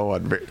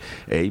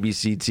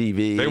ABC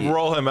TV. They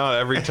roll him out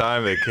every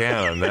time they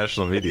can on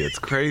national media. It's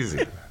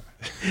crazy.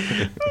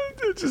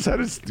 Just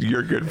had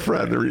your good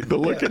friend, the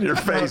look in your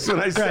face when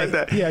I said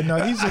that. Yeah,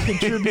 no, he's a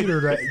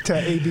contributor to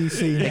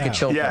ABC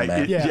now.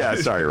 Yeah,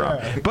 sorry,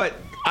 Rob. But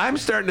I'm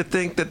starting to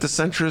think that the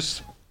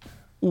centrists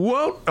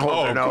won't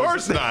hold their nose. Of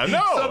course not.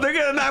 No. So they're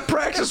going to not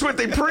practice what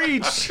they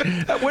preach.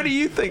 What do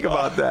you think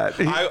about that?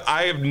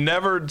 I have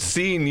never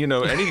seen,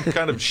 any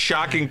kind of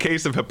shocking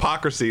case of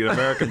hypocrisy in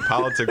American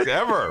politics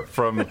ever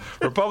from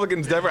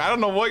Republicans. Never. I don't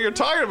know what you're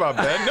talking about,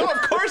 Ben. No,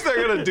 of course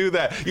they're going to do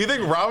that. You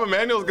think Rahm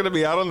Emanuel's going to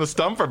be out on the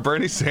stump for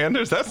Bernie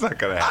Sanders? That's not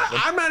going to happen.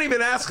 I'm not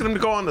even asking him to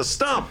go on the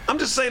stump. I'm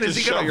just saying, is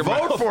he going to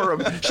vote for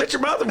him? Shut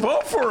your mouth and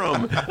vote for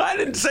him. I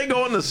didn't say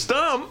go on the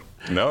stump.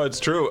 No, it's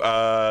true.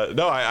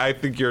 No, I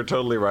think you're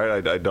totally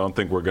right. I don't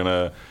think we're going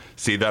to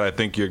see that. I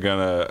think you're going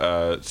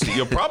to see,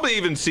 you'll probably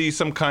even see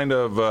some kind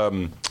of,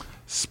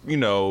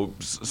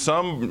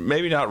 some,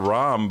 maybe not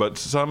Rahm, but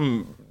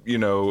some,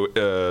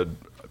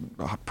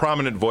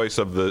 prominent voice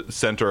of the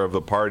center of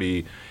the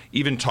party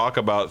even talk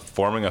about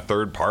forming a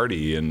third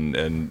party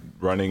and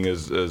running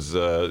as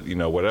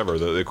whatever,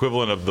 the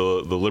equivalent of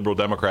the Liberal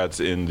Democrats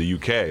in the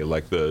UK,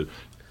 like the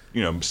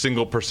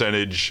single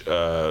percentage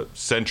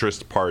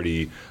centrist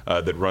party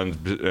that runs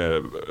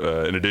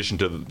in addition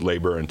to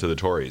Labour and to the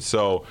Tories.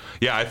 So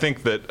yeah, I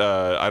think that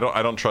I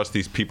don't trust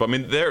these people. I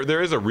mean,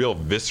 there is a real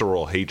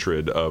visceral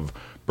hatred of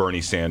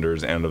Bernie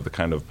Sanders and of the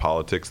kind of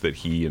politics that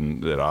he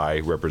and that I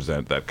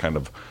represent, that kind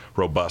of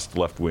robust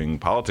left-wing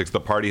politics.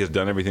 The party has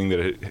done everything that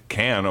it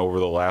can over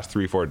the last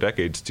 3-4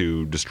 decades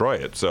to destroy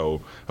it.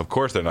 So of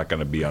course they're not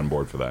going to be on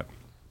board for that.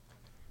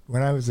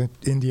 When I was at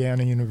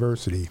Indiana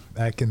University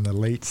back in the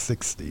late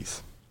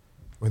 60s,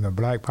 when the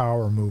Black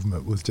Power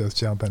movement was just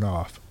jumping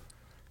off,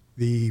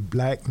 the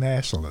black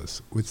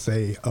nationalists would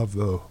say of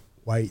the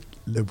white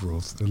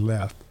liberals, the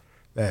left,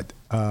 that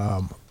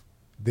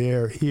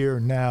they're here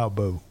now,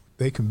 but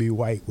they can be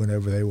white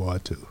whenever they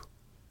want to,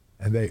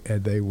 and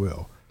they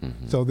will.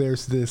 Mm-hmm. So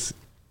there's this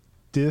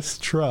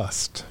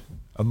distrust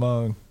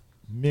among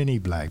many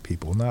black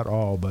people, not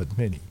all, but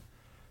many,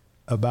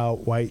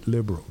 about white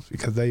liberals,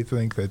 because they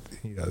think that,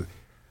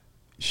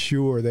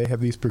 sure, they have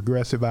these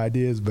progressive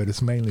ideas, but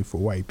it's mainly for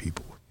white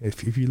people.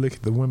 If you look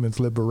at the women's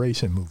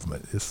liberation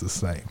movement, it's the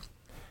same.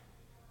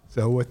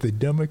 So what the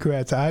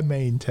Democrats, I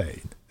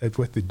maintain that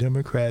what the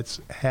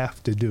Democrats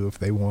have to do if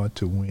they want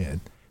to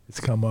win is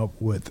come up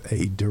with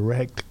a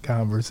direct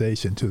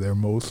conversation to their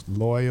most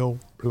loyal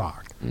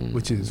bloc,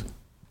 which is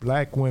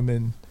black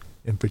women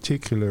in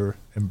particular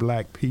and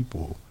black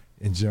people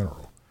in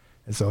general.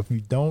 And so if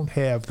you don't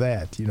have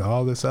that,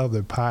 all this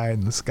other pie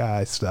in the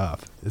sky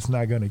stuff, it's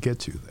not going to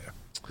get you there.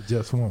 It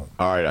just won't.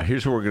 All right,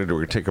 here's what we're going to do.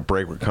 We're going to take a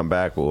break. We'll come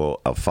back. We'll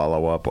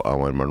follow up on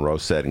what Monroe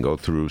said and go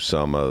through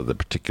some of the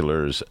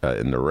particulars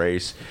in the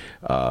race.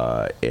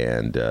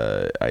 And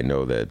I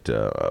know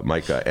that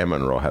Micah and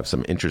Monroe have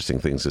some interesting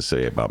things to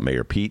say about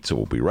Mayor Pete, so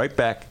we'll be right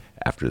back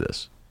after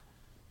this.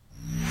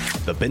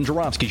 The Ben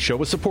Joravsky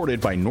Show is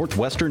supported by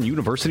Northwestern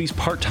University's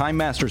part-time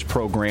master's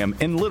program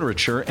in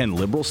literature and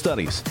liberal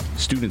studies.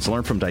 Students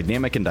learn from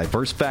dynamic and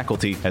diverse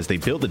faculty as they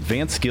build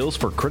advanced skills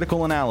for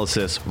critical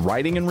analysis,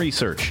 writing, and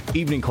research.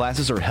 Evening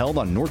classes are held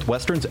on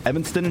Northwestern's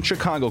Evanston and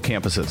Chicago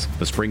campuses.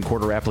 The spring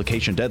quarter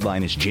application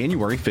deadline is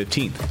January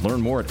 15th.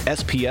 Learn more at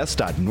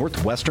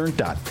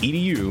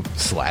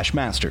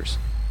sps.northwestern.edu/masters.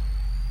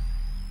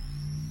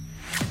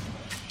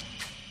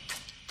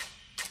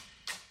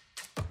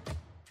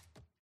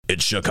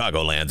 It's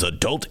Chicagoland's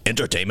adult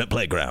entertainment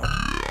playground.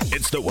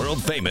 It's the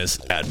world-famous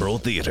Admiral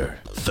Theater,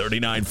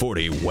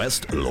 3940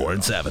 West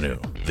Lawrence Avenue.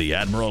 The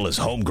Admiral is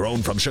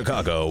homegrown from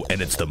Chicago,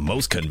 and it's the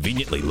most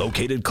conveniently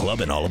located club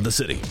in all of the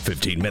city.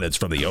 15 minutes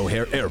from the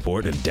O'Hare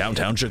Airport in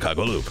downtown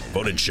Chicago Loop.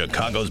 Voted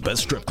Chicago's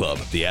best strip club,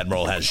 the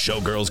Admiral has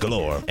showgirls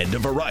galore and a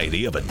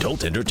variety of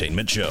adult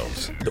entertainment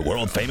shows. The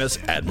world-famous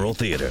Admiral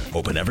Theater,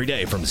 open every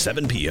day from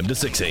 7 p.m. to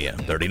 6 a.m.,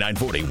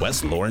 3940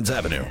 West Lawrence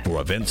Avenue.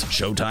 For events,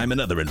 showtime,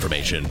 and other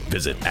information,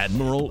 visit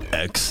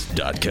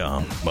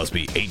AdmiralX.com. Must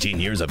be 18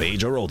 years of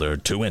age or older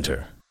to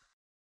enter.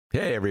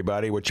 Hey,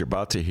 everybody. What you're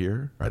about to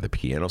hear are the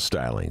piano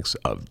stylings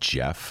of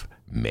Jeff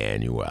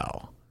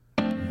Manuel.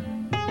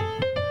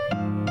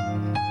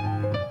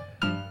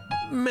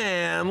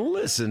 Man,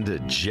 listen to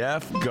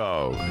Jeff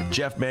go.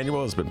 Jeff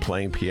Manuel has been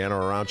playing piano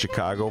around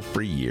Chicago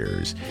for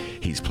years.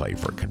 He's played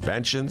for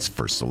conventions,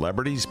 for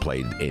celebrities,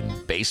 played in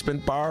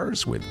basement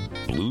bars with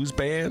blues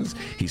bands.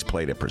 He's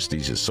played at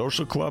prestigious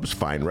social clubs,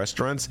 fine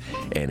restaurants,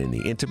 and in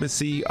the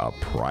intimacy of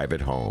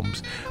private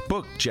homes.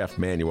 Book Jeff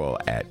Manuel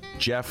at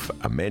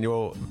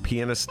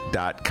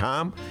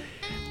jeffemanuelpianist.com.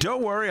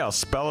 Don't worry, I'll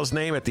spell his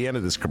name at the end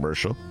of this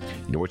commercial.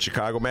 You know what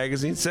Chicago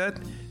Magazine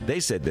said? They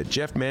said that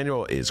Jeff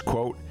Manuel is,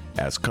 quote,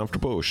 as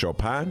comfortable with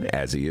Chopin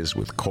as he is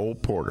with Cole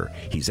Porter.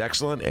 He's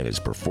excellent and his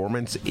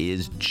performance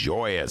is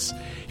joyous.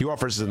 He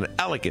offers an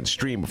elegant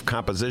stream of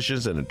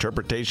compositions and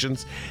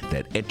interpretations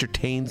that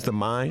entertains the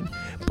mind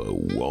but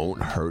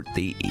won't hurt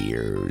the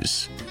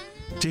ears.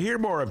 To hear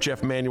more of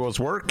Jeff Manuel's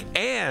work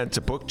and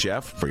to book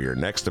Jeff for your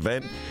next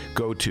event,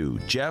 go to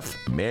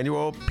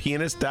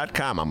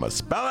jeffmanuelpianist.com. I'm going to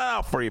spell it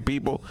out for you,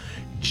 people.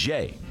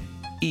 J-E-F-F.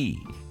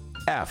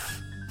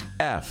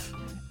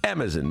 M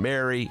as in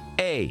Mary,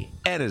 A,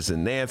 N as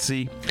in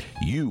Nancy,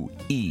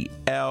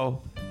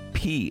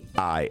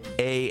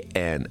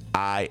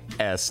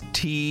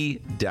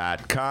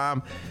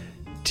 UELPIANIST.com.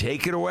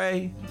 Take it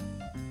away,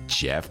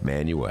 Jeff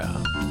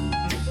Manuel.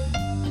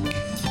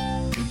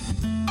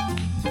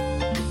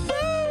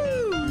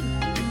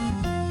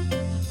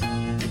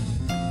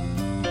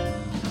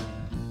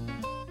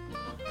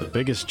 The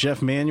biggest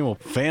Jeff Manuel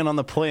fan on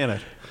the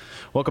planet.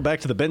 Welcome back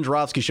to the Ben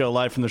Joravsky Show,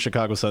 live from the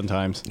Chicago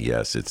Sun-Times.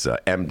 Yes, it's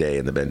M-Day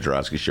in the Ben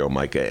Joravsky Show.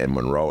 Micah and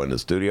Monroe in the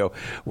studio.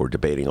 We're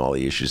debating all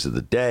the issues of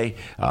the day,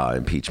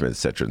 impeachment, et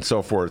cetera, and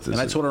so forth. And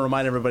I just want to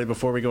remind everybody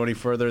before we go any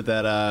further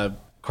that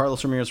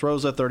Carlos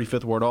Ramirez-Rosa,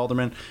 35th Ward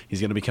Alderman,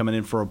 he's going to be coming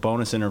in for a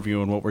bonus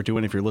interview. And what we're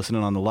doing, if you're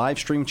listening on the live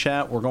stream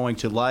chat, we're going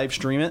to live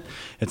stream it.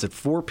 It's at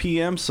 4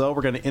 p.m., so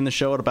we're going to end the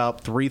show at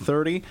about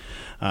 3:30.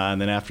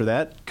 And then after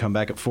that, come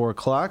back at 4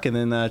 o'clock and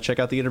then check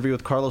out the interview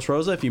with Carlos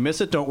Rosa. If you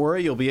miss it, don't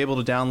worry. You'll be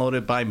able to download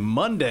it by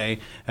Monday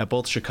at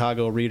both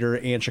Chicago Reader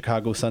and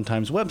Chicago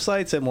Sun-Times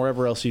websites and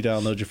wherever else you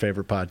download your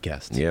favorite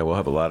podcasts. Yeah, we'll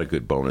have a lot of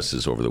good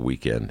bonuses over the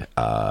weekend.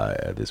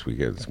 This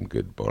weekend, some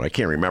good bonus. I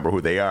can't remember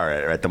who they are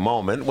at the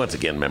moment. Once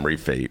again, memory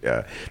fate.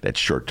 That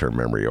short-term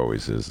memory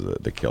always is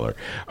the killer.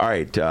 All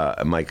right,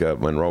 Micah,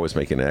 Monroe was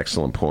making an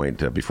excellent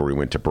point before we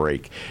went to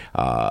break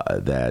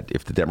that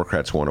if the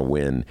Democrats want to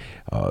win,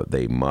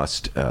 they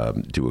must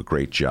do a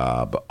great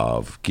job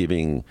of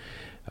giving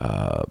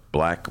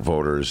black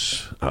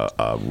voters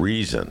a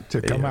reason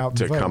to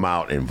come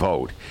out and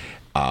vote.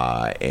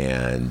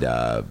 And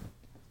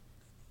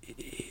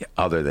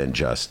other than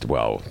just,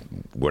 well,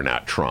 we're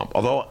not Trump.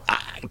 Although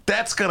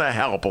that's going to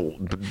help, no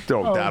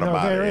doubt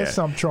about there it. There is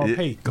some Trump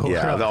hate going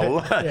on.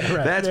 Yeah,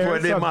 right. That's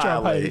putting it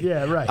mildly.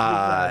 Yeah,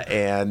 right.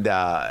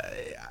 Exactly.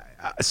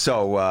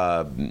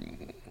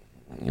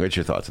 What's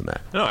your thoughts on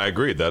that? No, I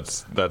agree.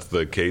 That's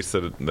the case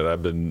that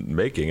I've been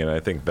making, and I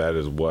think that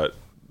is what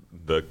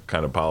the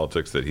kind of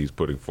politics that he's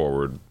putting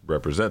forward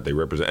represent. They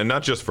represent, and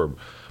not just for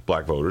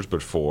black voters,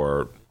 but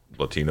for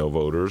Latino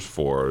voters,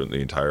 for the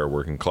entire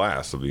working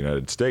class of the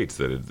United States.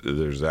 That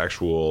there's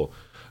actual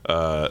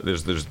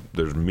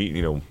there's meat.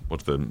 You know,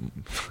 what's the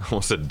I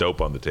almost said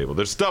dope on the table.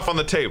 There's stuff on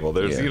the table.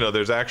 There's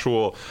there's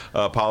actual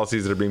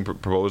policies that are being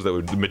proposed that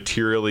would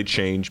materially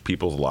change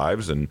people's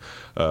lives and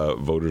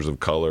voters of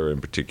color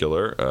in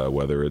particular,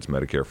 whether it's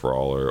Medicare for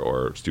all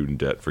or student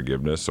debt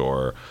forgiveness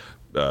or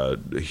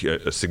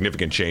a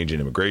significant change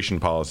in immigration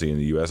policy in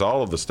the U.S.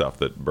 All of the stuff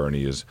that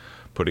Bernie is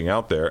putting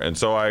out there. And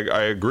so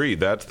I agree.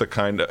 That's the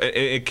kind of,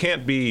 it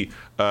can't be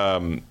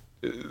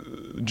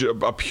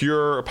a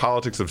pure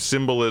politics of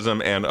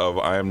symbolism and of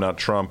I am not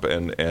Trump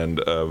and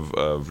of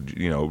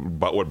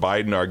but what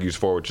Biden argues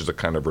for, which is a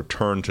kind of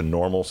return to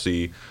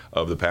normalcy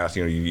of the past.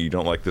 You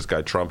don't like this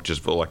guy Trump,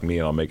 just vote like me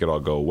and I'll make it all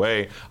go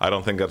away. I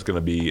don't think that's going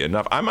to be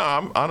enough. I'm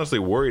honestly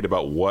worried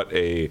about what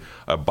a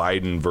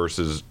Biden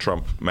versus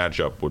Trump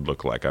matchup would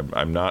look like.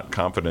 I'm not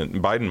confident.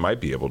 Biden might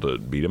be able to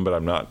beat him, but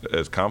I'm not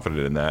as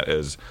confident in that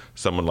as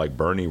someone like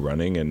Bernie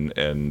running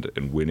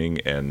and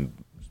winning and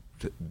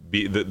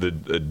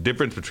the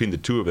difference between the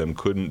two of them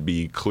couldn't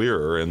be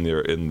clearer in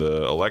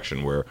the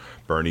election, where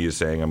Bernie is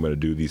saying I'm going to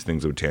do these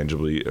things that would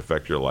tangibly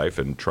affect your life,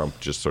 and Trump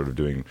just sort of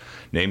doing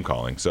name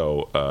calling.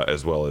 So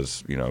as well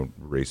as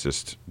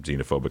racist,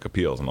 xenophobic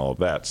appeals and all of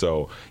that.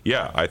 So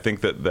yeah, I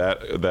think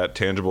that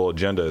tangible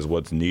agenda is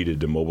what's needed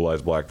to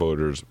mobilize black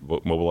voters,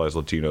 mobilize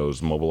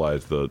Latinos,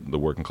 mobilize the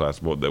working class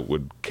vote that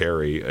would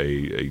carry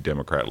a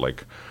Democrat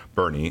like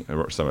Bernie,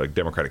 or some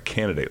Democratic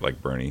candidate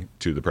like Bernie,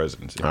 to the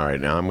presidency. All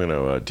right, now I'm going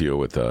to deal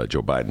with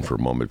Joe Biden for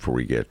a moment before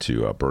we get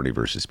to Bernie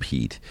versus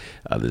Pete,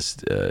 this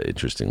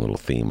interesting little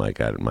theme I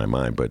got in my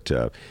mind. But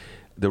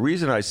the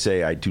reason I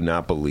say I do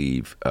not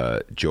believe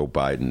Joe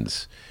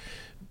Biden's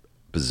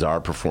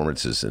bizarre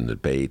performances in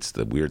debates,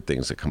 the weird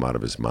things that come out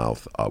of his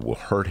mouth will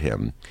hurt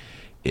him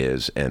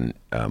is, and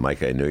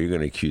Mike, I know you're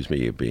going to accuse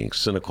me of being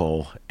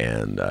cynical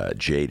and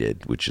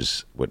jaded, which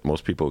is what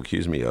most people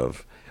accuse me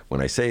of when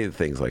I say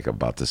things like I'm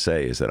about to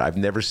say, is that I've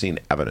never seen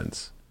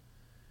evidence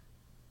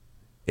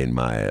in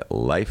my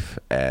life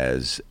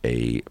as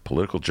a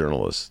political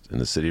journalist in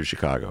the city of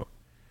Chicago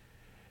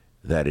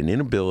that an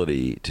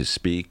inability to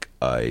speak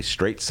a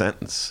straight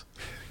sentence,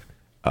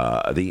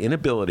 the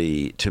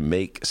inability to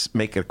make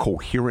a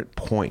coherent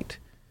point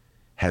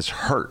has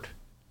hurt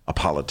a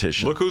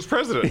politician. Look who's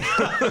president.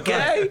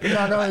 Okay?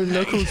 Not only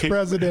look who's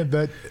president,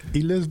 but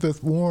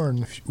Elizabeth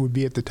Warren would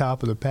be at the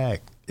top of the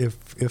pack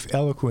if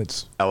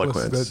eloquence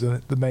was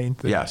the main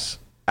thing. Yes,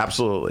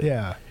 absolutely.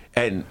 Yeah.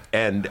 And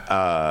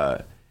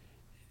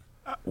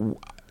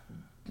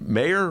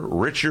Mayor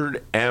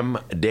Richard M.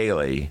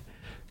 Daley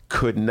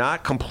could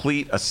not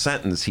complete a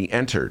sentence he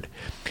entered.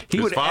 He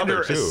his would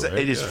father enter too,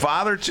 right? his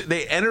father.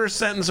 They enter a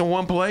sentence in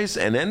one place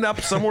and end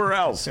up somewhere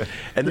else.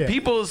 And the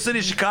people of the city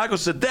of Chicago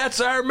said, "That's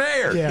our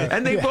mayor,"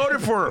 and they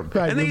voted for him,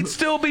 and they'd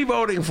still be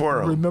voting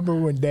for him. Remember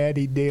when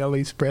Daddy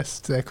Daley's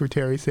press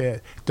secretary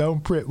said,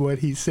 "Don't print what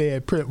he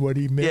said, print what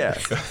he meant."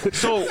 Yeah.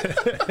 So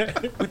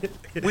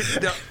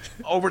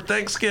over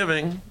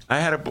Thanksgiving, I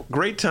had a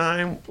great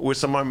time with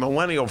some of my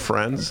millennial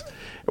friends.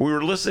 We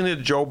were listening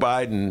to Joe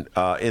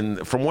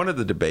Biden from one of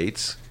the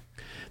debates.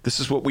 This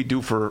is what we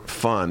do for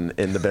fun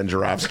in the Ben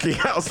Joravsky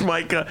house,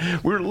 Micah.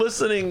 We were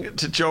listening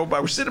to Joe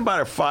Biden. We're sitting by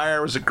a fire.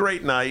 It was a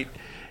great night.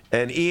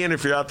 And Ian,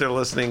 if you're out there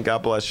listening,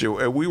 God bless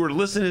you. We were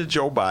listening to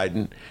Joe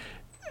Biden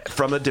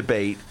from a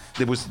debate.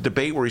 There was a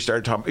debate where he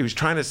started talking. He was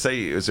trying to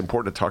say it was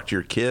important to talk to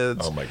your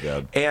kids. Oh my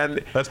God!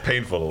 And that's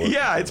painful to listen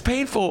to. It's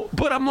painful.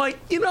 But I'm like,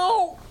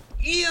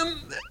 Ian,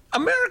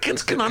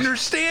 Americans can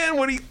understand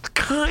what he's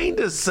kind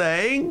of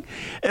saying,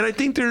 and I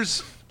think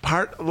there's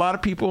a lot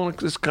of people in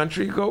this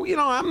country who go,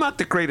 I'm not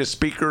the greatest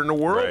speaker in the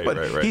world,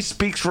 but he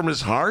speaks from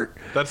his heart.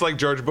 That's like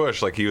George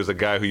Bush. Like, he was a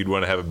guy who you'd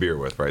want to have a beer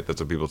with, right?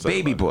 That's what people say.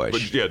 Baby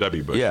Bush. Yeah,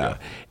 W. Bush. Yeah.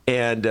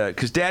 And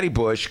because Daddy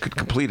Bush could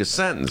complete a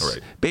sentence. Right.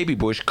 Baby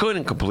Bush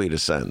couldn't complete a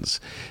sentence.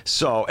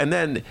 So, and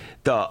then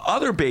the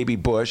other Baby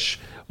Bush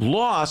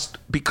lost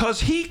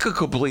because he could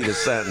complete a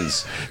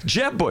sentence.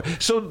 Jeb Bush.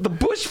 So the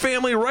Bush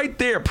family right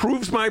there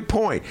proves my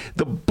point.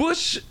 The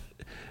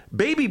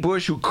Baby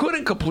Bush, who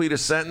couldn't complete a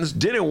sentence,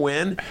 didn't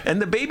win,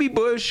 and the Baby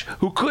Bush,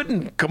 who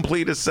couldn't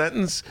complete a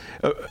sentence,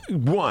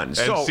 won.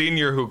 And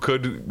Senior, who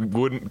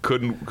could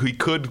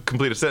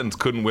complete a sentence,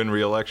 couldn't win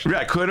re-election.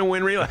 Right, couldn't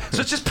win re-election.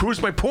 So it just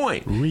proves my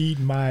point. Read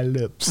my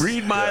lips.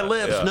 Read my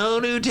lips. Yeah. No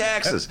new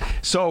taxes.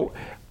 So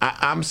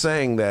I'm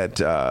saying that,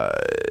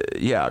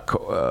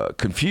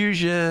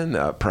 confusion,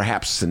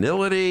 perhaps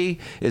senility,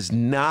 is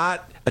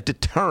not a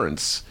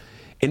deterrence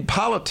in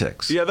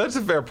politics. Yeah, that's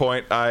a fair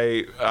point.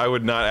 I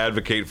would not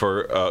advocate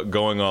for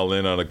going all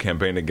in on a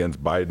campaign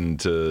against Biden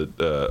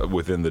to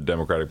within the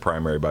Democratic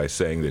primary by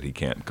saying that he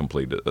can't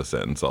complete a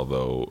sentence,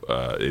 although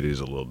it is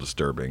a little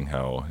disturbing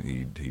how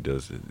he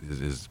does,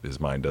 his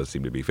mind does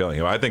seem to be failing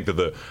him. I think that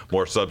the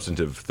more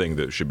substantive thing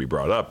that should be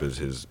brought up is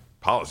his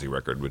policy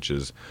record, which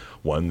is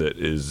one that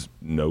is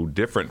no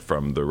different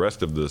from the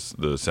rest of the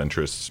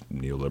centrist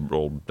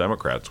neoliberal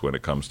Democrats when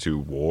it comes to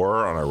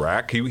war on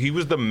Iraq. He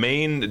was the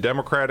main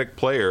Democratic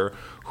player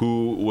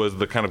who was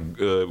the kind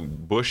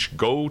of Bush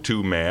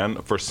go-to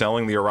man for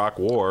selling the Iraq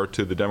war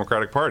to the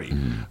Democratic Party.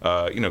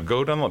 Mm-hmm.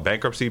 Go down the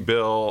bankruptcy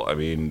bill. I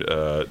mean,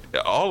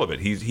 all of it.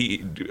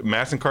 He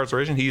mass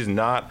incarceration. He's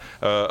not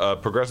a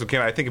progressive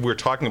candidate. I think if we're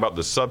talking about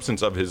the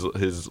substance of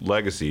his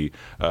legacy,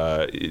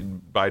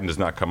 Biden does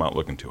not come out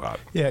looking too hot.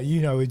 Yeah,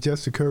 it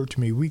just occurred to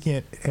me, we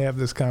can't have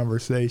this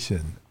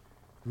conversation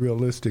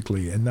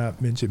realistically and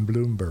not mention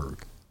Bloomberg.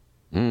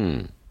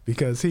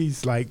 Because he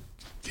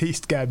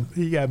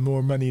got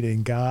more money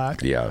than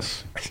God.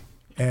 Yes.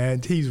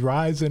 And he's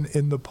rising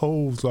in the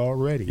polls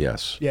already.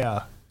 Yes.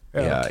 Yeah.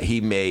 Yeah,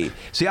 he may.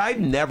 See, I've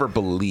never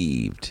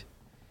believed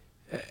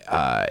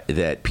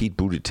that Pete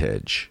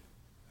Buttigieg,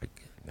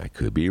 I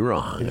could be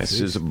wrong. I was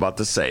just about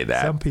to say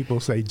that. Some people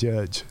say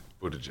Judge.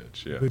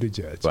 Buttigieg, yeah.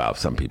 Buttigieg. Well,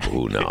 some people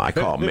who know. I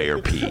call him Mayor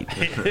Pete.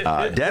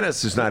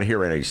 Dennis is not here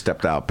right now. He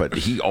stepped out, but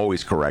he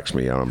always corrects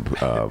me on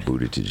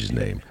Buttigieg's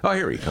name. Oh,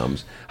 here he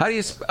comes. How do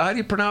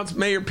you pronounce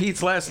Mayor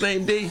Pete's last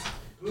name, D?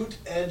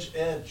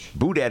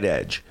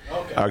 Buttigieg.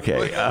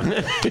 Okay.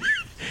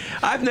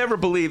 I've never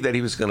believed that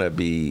he was going to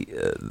be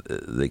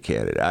the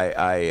candidate.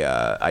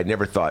 I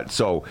never thought.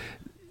 So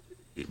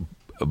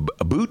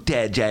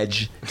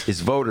Buttigieg,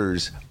 his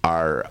voters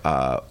are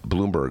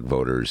Bloomberg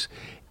voters.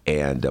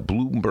 And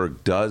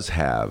Bloomberg does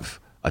have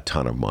a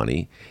ton of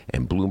money,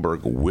 and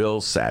Bloomberg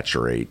will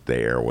saturate the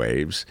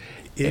airwaves.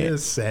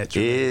 Is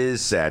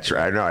saturated.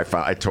 I know.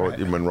 I told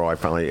you, Monroe.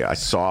 I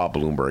saw a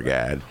Bloomberg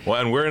ad. Well,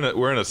 and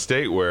we're in a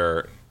state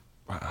where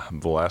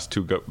the last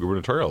two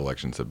gubernatorial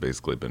elections have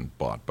basically been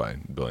bought by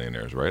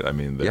billionaires, right? I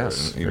mean,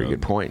 yes, very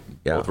good point.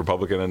 Yeah. Both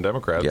Republican and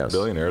Democrats,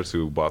 billionaires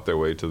who bought their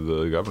way to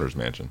the governor's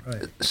mansion.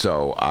 Right.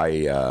 So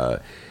I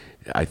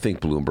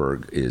think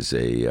Bloomberg is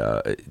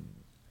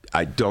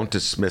I don't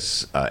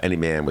dismiss any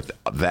man with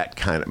that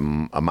kind of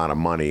amount of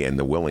money and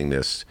the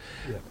willingness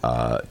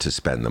to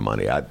spend the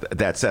money.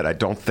 That said, I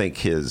don't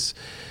think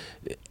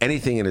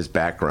anything in his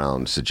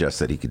background suggests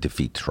that he could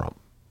defeat Trump.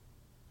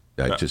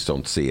 I just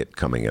don't see it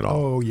coming at all.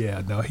 Oh,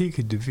 yeah. No, he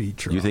could defeat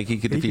Trump. You think he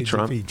could defeat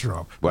Trump?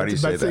 Why do you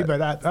say that?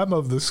 But I'm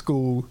of the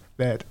school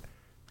that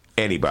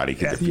anybody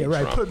can defeat Trump.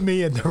 Trump. Put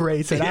me in the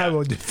race and I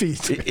will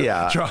defeat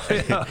Trump.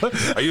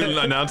 Are you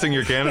announcing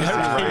your candidacy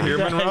right here,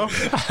 Monroe?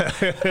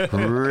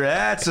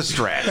 That's a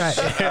stretch.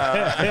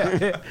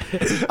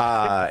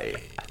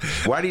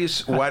 Why do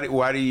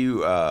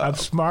you? I'm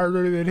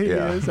smarter than he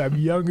is. I'm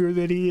younger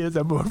than he is.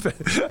 I'm more.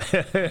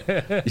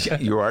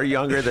 You are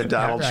younger than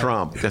Donald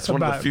Trump. That's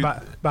one of the few.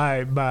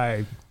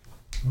 By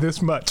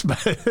this much.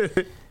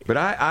 But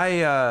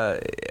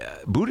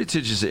Buttigieg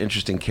is an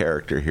interesting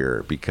character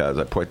here because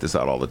I point this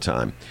out all the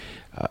time.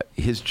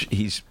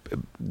 He's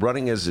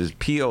running as his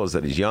appeal is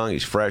that he's young,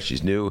 he's fresh,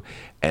 he's new,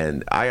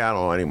 and I don't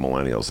know any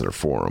millennials that are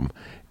for him.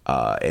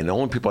 And the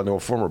only people I know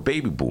for him are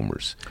baby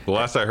boomers. Well,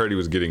 last I heard, he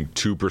was getting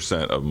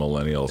 2% of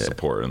millennial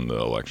support in the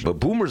election. But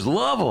boomers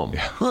love him.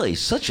 Yeah. Oh,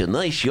 he's such a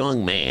nice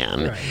young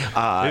man.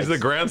 Right. He's the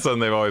grandson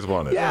they've always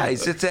wanted. Yeah,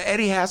 it's an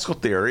Eddie Haskell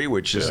theory,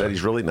 which is that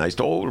he's really nice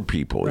to older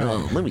people. Right.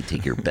 Oh, let me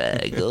take your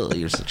bag. Oh,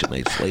 you're such a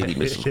nice lady,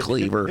 Mrs.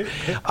 Cleaver.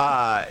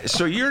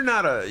 So you're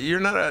not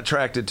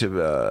attracted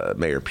to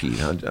Mayor Pete,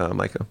 huh,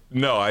 Micah?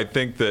 No, I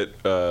think that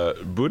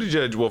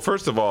Buttigieg. Well,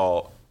 first of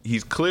all,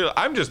 he's clear.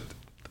 I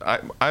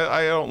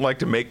don't like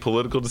to make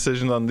political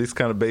decisions on this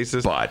kind of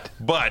basis.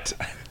 But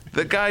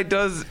the guy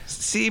does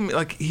seem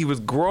like he was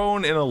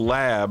grown in a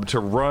lab to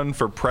run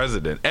for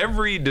president.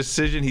 Every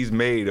decision he's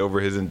made over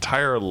his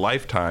entire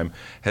lifetime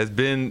has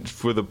been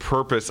for the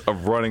purpose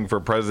of running for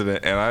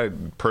president, and I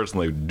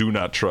personally do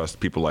not trust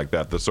people like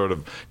that. The sort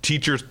of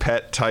teacher's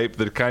pet type,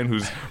 the kind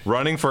who's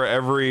running for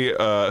every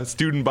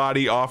student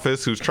body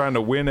office, who's trying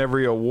to win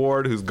every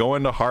award, who's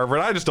going to Harvard.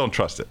 I just don't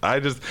trust it.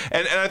 And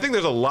I think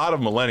there's a lot of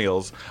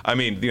millennials. I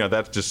mean,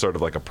 that's just sort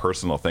of like a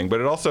personal thing,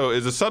 but it also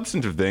is a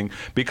substantive thing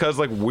because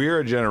like we're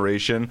a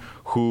generation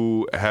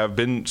who have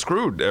been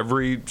screwed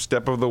every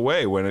step of the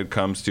way when it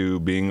comes to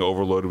being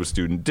overloaded with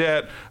student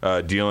debt,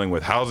 dealing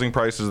with housing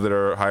prices that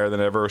are higher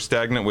than ever,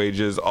 stagnant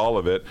wages, all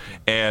of it.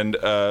 And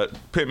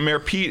Mayor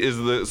Pete is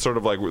the sort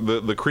of like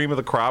the cream of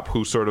the crop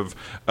who sort of,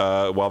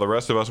 while the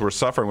rest of us were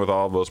suffering with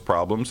all of those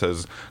problems,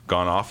 has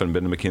gone off and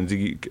been a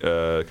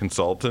McKinsey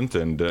consultant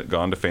and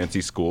gone to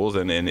fancy schools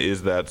and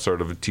is that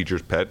sort of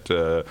teacher's pet,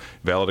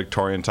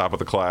 valedictorian, top of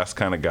the class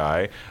kind of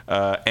guy.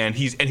 And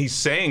he's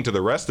saying to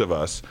the rest of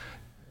us,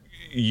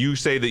 you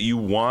say that you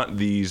want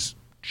these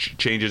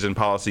changes in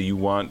policy, you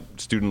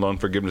want student loan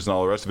forgiveness and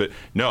all the rest of it.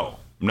 No,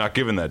 I'm not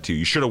giving that to you.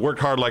 You should have worked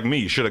hard like me.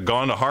 You should have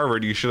gone to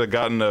Harvard. You should have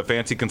gotten a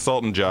fancy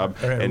consultant job.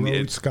 And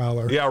Rhodes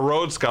Scholar. Yeah,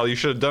 Rhodes Scholar. You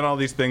should have done all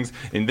these things.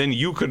 And then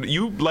you,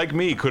 like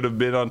me, could have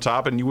been on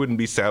top and you wouldn't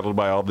be saddled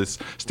by all this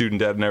student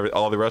debt and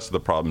all the rest of the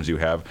problems you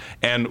have.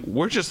 And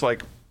we're just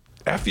like,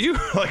 F you.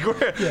 Like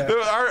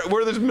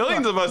there's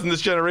millions of us in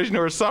this generation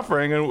who are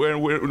suffering, and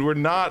we're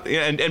not.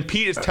 And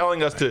Pete is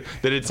telling us that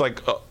it's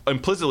like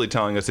implicitly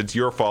telling us it's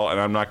your fault,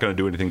 and I'm not going to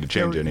do anything to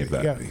change any of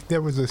that. Yeah,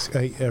 there was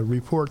a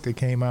report that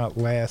came out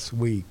last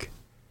week.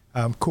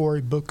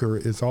 Cory Booker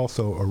is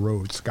also a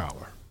Rhodes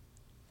Scholar,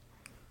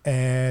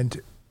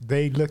 and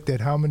they looked at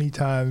how many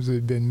times it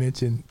had been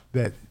mentioned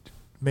that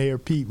Mayor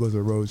Pete was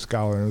a Rhodes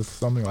Scholar, and it was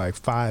something like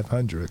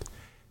 500.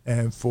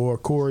 And for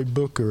Cory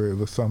Booker, it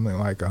was something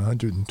like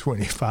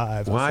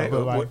 125. Why?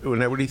 Like,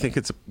 what do you think?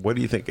 What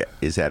do you think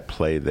is at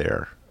play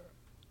there?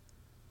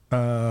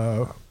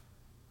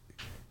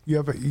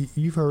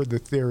 You've heard the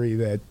theory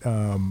that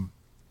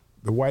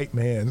the white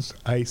man's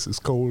ice is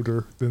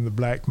colder than the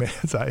black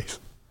man's ice.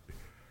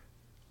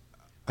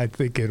 I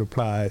think it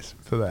applies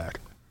to that.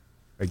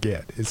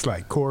 Again, it's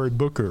like Cory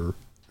Booker,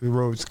 the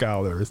Rhodes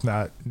Scholar, is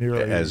not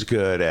nearly as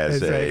good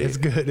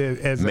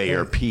as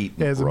Mayor Pete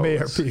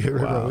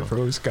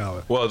Rhodes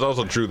Scholar. Well, it's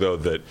also true though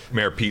that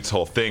Mayor Pete's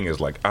whole thing is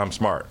like, I'm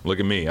smart. Look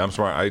at me, I'm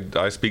smart.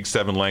 I speak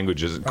 7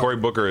 languages. Cory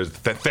Booker is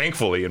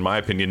thankfully, in my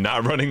opinion,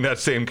 not running that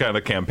same kind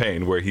of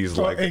campaign where he's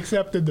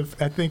except in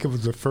I think it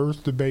was the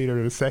first debate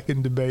or the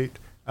second debate,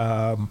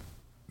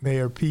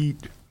 Mayor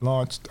Pete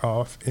launched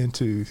off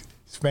into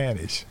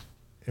Spanish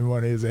in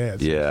one of his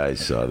ads. Yeah, I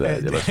saw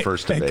that. It was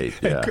first debate.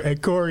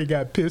 And Cory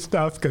got pissed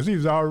off because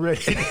he's all ready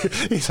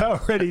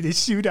to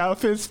shoot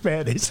off his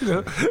Spanish.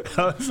 So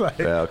I was like,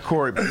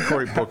 Cory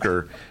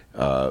Booker,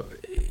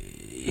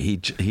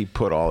 he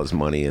put all his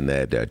money in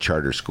that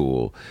charter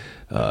school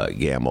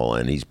gamble,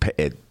 and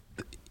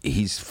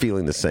he's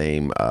feeling the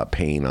same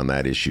pain on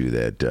that issue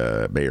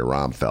that Mayor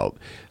Rahm felt.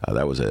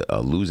 That was a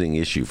losing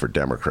issue for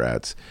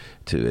Democrats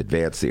to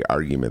advance the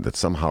argument that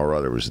somehow or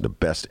other was in the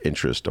best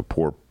interest of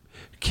poor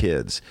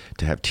kids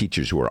to have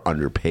teachers who are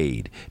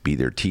underpaid be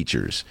their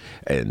teachers.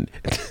 And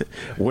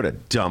what a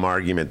dumb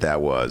argument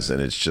that was.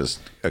 And it's just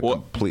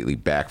completely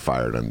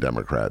backfired on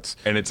Democrats.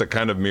 And it's a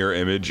kind of mirror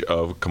image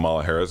of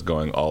Kamala Harris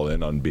going all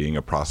in on being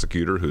a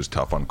prosecutor who's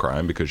tough on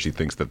crime because she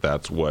thinks that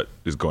that's what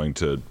is going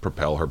to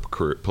propel her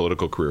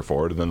political career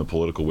forward. And then the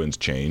political winds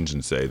change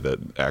and say that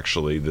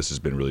actually this has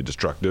been really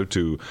destructive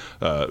to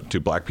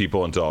black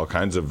people and to all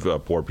kinds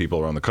of poor people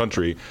around the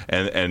country.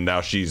 And now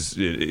she's,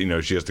 she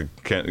has to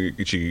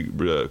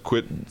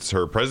quits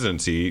her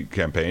presidency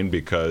campaign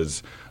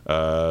because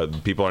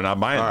people are not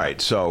buying it. All right,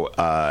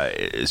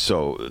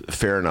 so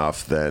fair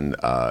enough then.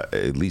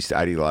 At least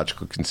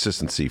ideological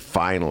consistency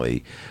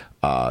finally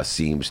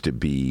seems to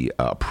be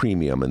a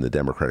premium in the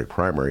Democratic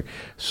primary.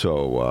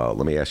 So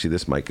let me ask you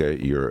this, Micah.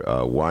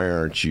 Why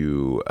aren't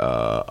you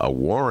a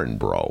Warren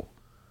bro?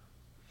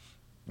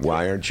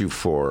 Why aren't you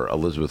for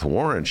Elizabeth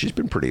Warren? She's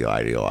been pretty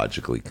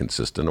ideologically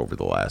consistent over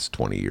the last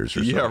 20 years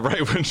or so. Yeah, right.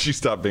 When she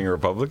stopped being a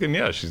Republican,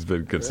 yeah, she's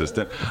been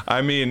consistent.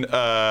 I mean,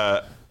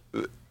 to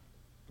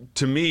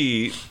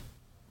me,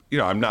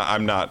 I'm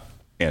not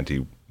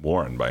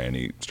anti-Warren by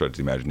any stretch of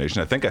the imagination.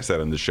 I think I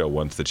said on this show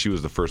once that she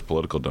was the first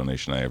political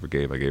donation I ever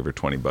gave. I gave her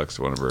 $20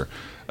 to one of her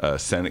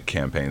Senate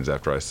campaigns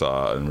after I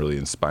saw a really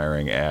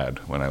inspiring ad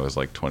when I was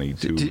like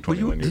 22,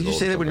 21 years old. Did you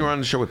say that when you were on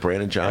the show with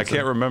Brandon Johnson? I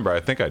can't remember. I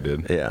think I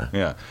did.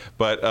 Yeah.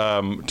 But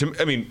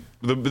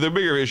the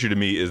bigger issue to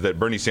me is that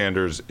Bernie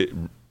Sanders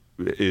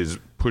is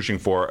pushing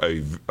for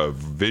a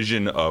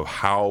vision of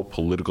how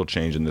political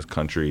change in this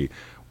country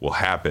will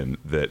happen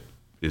that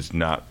is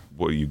not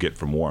what you get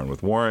from Warren.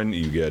 With Warren,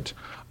 you get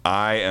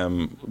I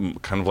am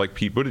kind of like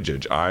Pete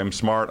Buttigieg. I'm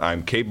smart.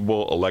 I'm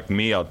capable. Elect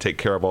me. I'll take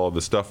care of all of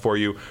this stuff for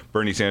you.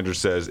 Bernie Sanders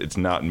says it's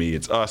not me.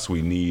 It's us.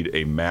 We need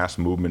a mass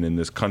movement in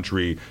this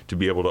country to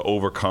be able to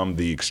overcome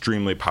the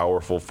extremely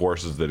powerful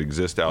forces that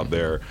exist out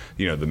there.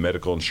 You know, the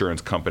medical insurance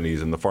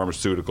companies and the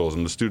pharmaceuticals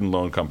and the student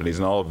loan companies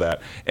and all of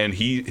that. And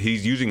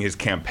he's using his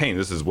campaign.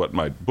 This is what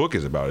my book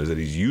is about, is that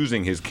he's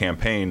using his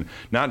campaign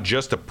not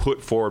just to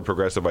put forward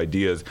progressive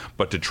ideas,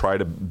 but to try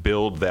to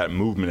build that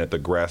movement at the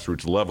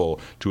grassroots level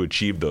to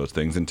achieve those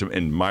things. And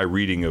in my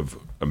reading of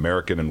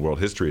American and world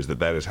history is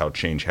that is how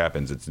change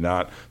happens. It's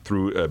not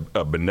through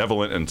a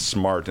benevolent and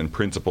smart and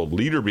principled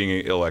leader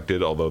being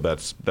elected, although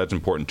that's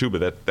important too,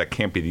 but that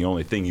can't be the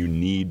only thing. You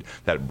need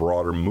that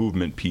broader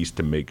movement piece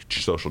to make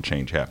social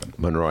change happen.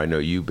 Monroe, I know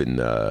you've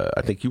been,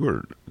 I think you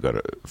were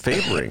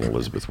favoring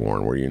Elizabeth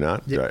Warren, were you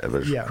not? Yeah.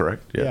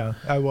 Correct? Yeah,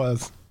 I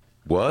was.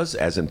 Was,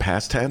 as in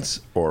past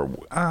tense, or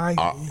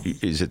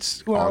is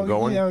it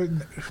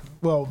ongoing?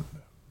 Well,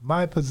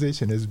 my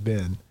position has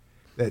been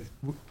that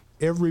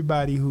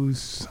everybody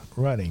who's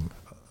running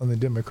on the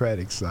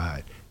Democratic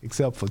side,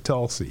 except for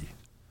Tulsi,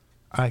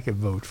 I can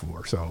vote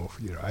for. So,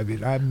 I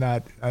mean, I'm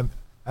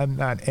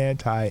not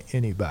anti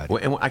anybody.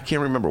 Well, and I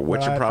can't remember.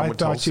 What's your problem with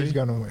Tulsi? I thought she was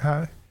going to win.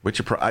 Huh? What's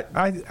your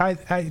problem?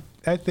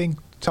 I think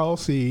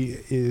Tulsi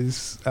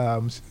is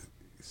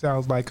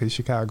sounds like a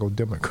Chicago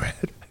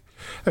Democrat.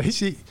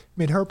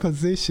 Her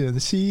position,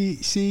 she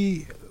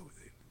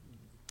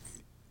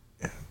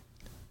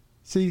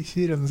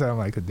doesn't sound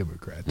like a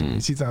Democrat to me.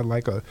 She sounds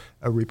like a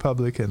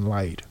Republican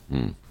light.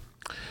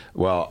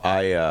 Well,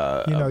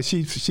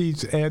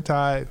 she's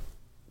anti.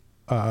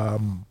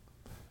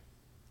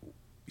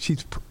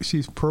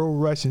 She's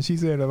pro-Russian.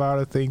 She's saying a lot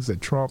of things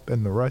that Trump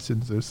and the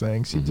Russians are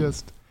saying. She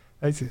just,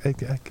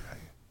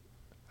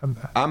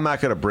 I'm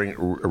not going to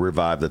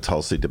revive the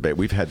Tulsi debate.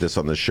 We've had this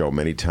on the show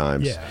many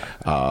times.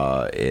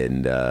 Yeah.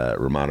 And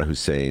Ramana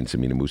Hussein,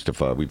 Samina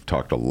Mustafa, we've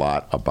talked a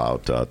lot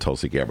about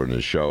Tulsi Gabbard in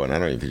the show, and I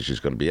don't even think she's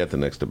going to be at the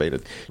next debate.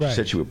 She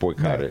said she would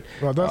boycott it.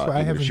 Well, that's why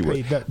I haven't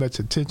paid that much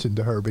attention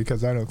to her,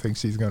 because I don't think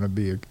she's going to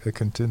be a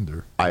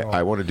contender.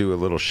 I want to do a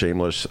little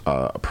shameless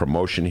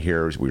promotion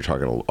here. We were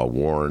talking a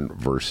Warren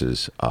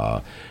versus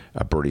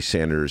Bernie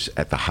Sanders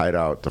at the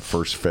Hideout the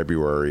first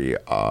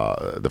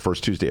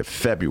Tuesday of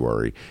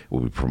February.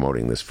 We'll be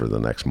promoting this for the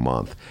next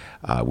month.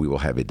 We will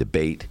have a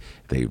debate.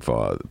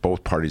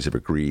 Both parties have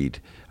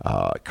agreed.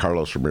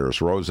 Carlos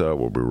Ramirez Rosa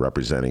will be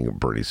representing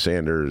Bernie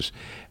Sanders,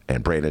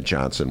 and Brandon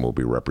Johnson will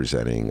be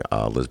representing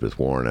Elizabeth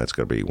Warren. That's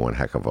going to be one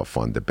heck of a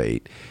fun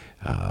debate.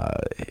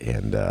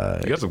 You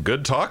got some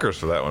good talkers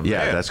for that one.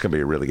 Yeah, man. that's going to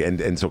be really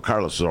good. And so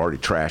Carlos is already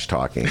trash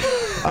talking,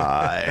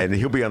 and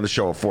he'll be on the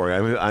show for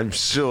you. I'm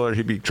sure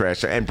he'll be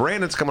trash. And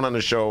Brandon's coming on the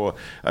show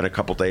in a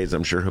couple days.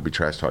 I'm sure he'll be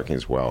trash talking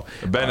as well.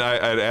 Ben,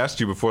 I'd asked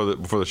you before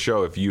the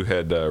show if you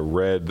had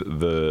read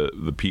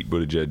the Pete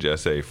Buttigieg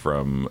essay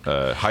from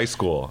high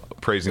school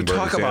praising Bernie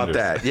Sanders. Talk about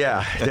that.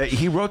 Yeah,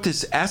 he wrote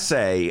this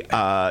essay.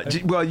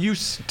 Well, you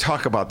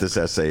talk about this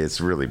essay. It's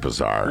really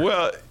bizarre.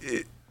 Well.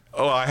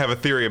 I have a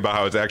theory about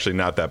how it's actually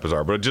not that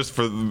bizarre. But just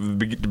to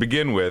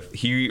begin with,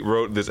 he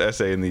wrote this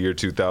essay in the year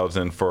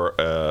 2000 for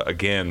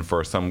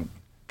some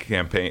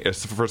campaign,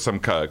 for some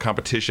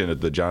competition at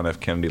the John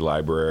F. Kennedy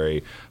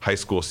Library high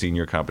school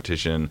senior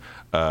competition,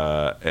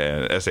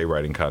 an essay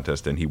writing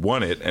contest, and he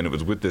won it. And it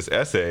was with this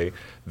essay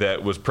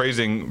that was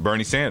praising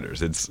Bernie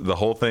Sanders. The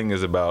whole thing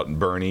is about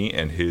Bernie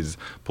and his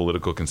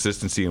political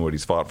consistency and what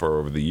he's fought for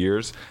over the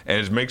years,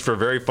 and it makes for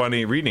very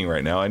funny reading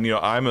right now. And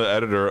I'm an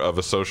editor of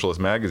a socialist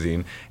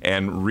magazine,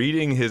 and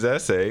reading his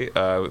essay,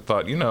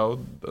 thought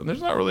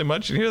there's not really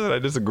much in here that I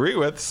disagree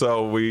with.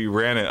 So we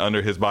ran it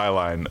under his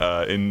byline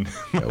in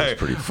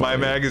my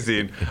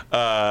magazine,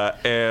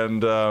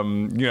 and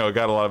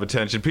got a lot of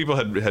attention. People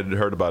had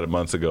heard about it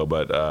months ago,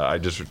 but I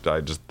just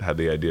had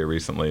the idea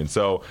recently, and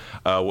so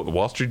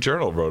Wall Street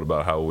Journal wrote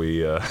about how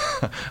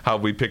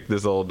we picked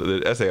this old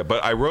essay.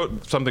 But I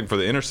wrote something for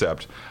The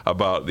Intercept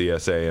about the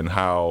essay and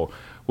how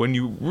when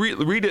you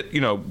read it,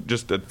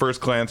 just at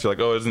first glance, you're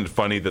like, oh, isn't it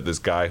funny that this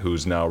guy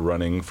who's now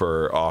running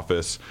for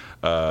office,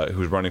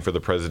 who's running for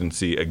the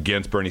presidency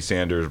against Bernie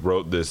Sanders,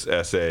 wrote this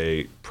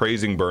essay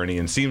praising Bernie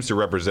and seems to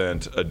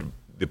represent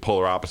the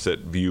polar opposite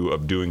view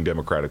of doing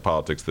democratic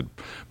politics that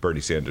Bernie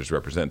Sanders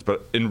represents.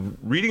 But in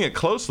reading it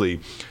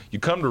closely, you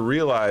come to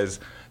realize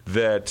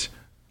that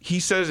he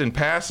says in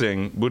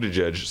passing,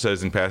 Buttigieg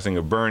says in passing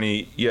of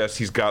Bernie, yes,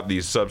 he's got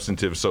these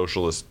substantive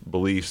socialist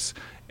beliefs,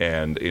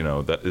 and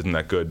that isn't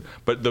that good.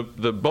 But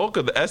the bulk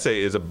of the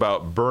essay is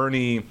about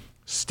Bernie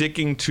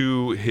sticking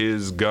to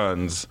his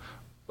guns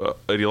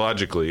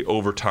ideologically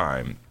over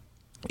time,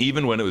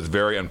 even when it was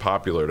very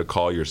unpopular to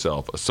call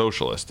yourself a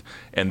socialist.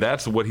 And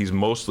that's what he's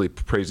mostly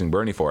praising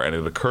Bernie for. And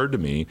it occurred to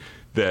me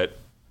that,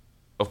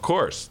 of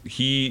course,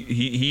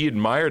 he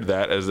admired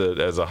that as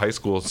a high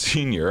school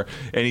senior,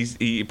 and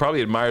he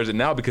probably admires it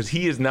now because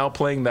he is now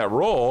playing that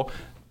role.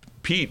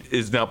 Pete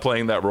is now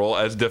playing that role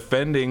as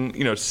defending,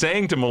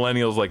 saying to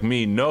millennials like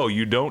me, no,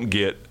 you don't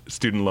get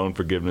student loan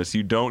forgiveness.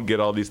 You don't get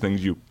all these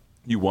things you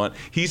you want.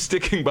 He's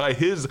sticking by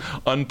his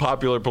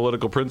unpopular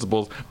political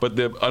principles, but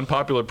the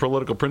unpopular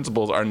political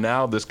principles are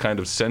now this kind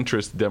of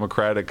centrist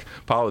democratic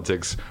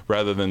politics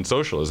rather than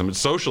socialism. It's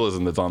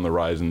socialism that's on the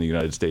rise in the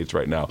United States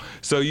right now.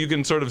 So you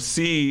can sort of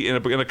see in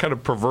a kind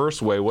of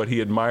perverse way what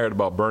he admired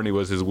about Bernie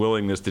was his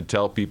willingness to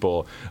tell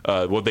people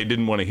what they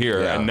didn't want to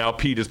hear, and now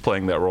Pete is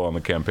playing that role on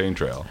the campaign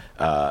trail.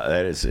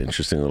 That is an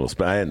interesting little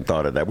spot. I hadn't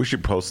thought of that. We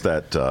should post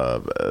that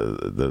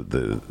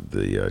the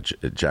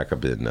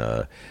Jacobin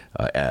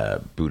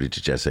Buttigieg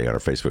essay on our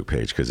Facebook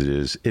page because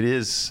it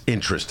is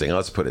interesting.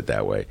 Let's put it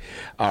that way.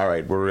 All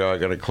right, we're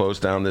going to close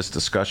down this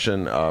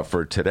discussion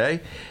for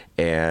today,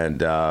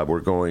 and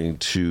we're going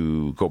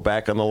to go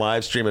back on the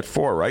live stream at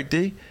 4. Right,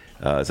 D?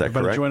 Is that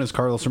correct? Join us.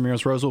 Carlos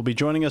Ramirez-Rosa will be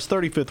joining us.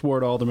 35th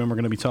Ward Alderman. We're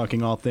going to be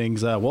talking all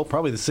things,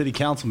 probably the city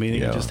council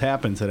meeting that just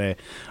happened today.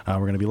 We're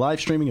going to be live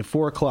streaming at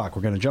 4 o'clock.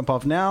 We're going to jump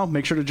off now.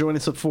 Make sure to join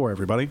us at 4,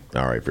 everybody.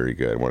 All right, very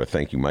good. I want to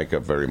thank you, Micah,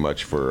 very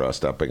much for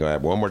stopping by.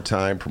 One more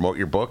time, promote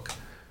your book.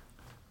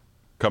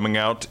 Coming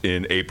out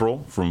in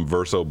April from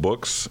Verso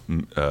Books.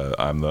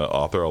 I'm the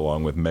author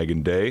along with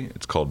Megan Day.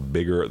 It's called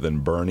Bigger Than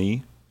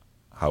Bernie: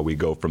 How We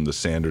Go from the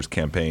Sanders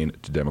Campaign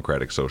to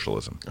Democratic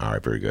Socialism. All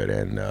right, very good.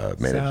 And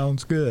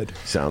sounds good.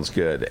 Sounds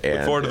good. And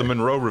look forward to the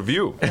Monroe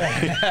Review.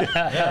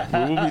 We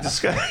will be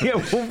discussing.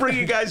 We'll bring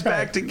you guys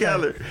back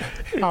together.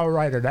 I'll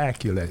write an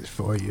accolade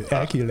for you.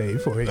 Appreciate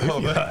that.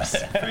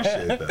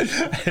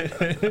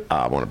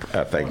 I want to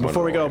thank Monroe.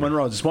 Before we go,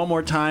 Monroe, just one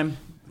more time.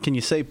 Can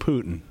you say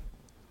Putin?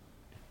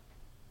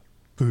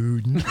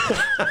 Putin.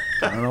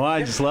 I don't know why.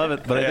 I just love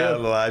it, but I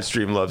do. The live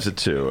stream loves it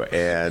too.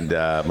 And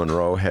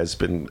Monroe has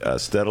been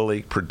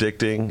steadily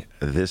predicting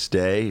this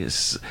day.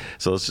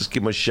 So let's just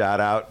give him a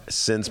shout out.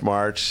 Since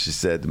March, she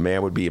said the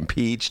man would be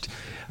impeached.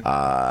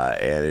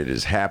 And it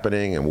is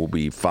happening, and we'll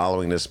be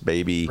following this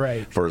baby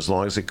for as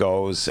long as it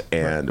goes.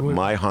 And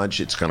my hunch,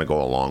 it's going to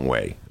go a long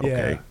way.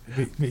 Okay?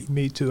 Yeah,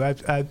 me too.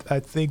 I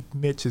think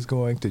Mitch is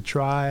going to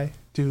try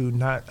to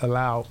not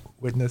allow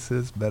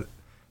witnesses, but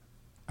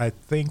I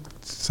think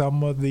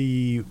some of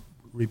the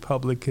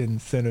Republican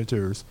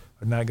senators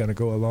are not going to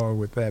go along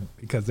with that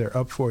because they're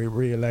up for a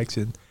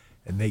re-election,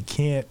 and they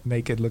can't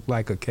make it look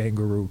like a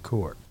kangaroo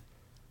court,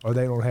 or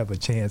they don't have a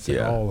chance at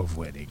all of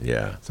winning.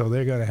 Yeah. So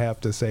they're going to have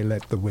to say,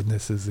 let the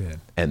witnesses in.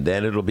 And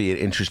then it'll be an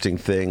interesting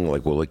thing.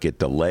 Like, will it get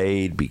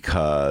delayed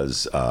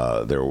because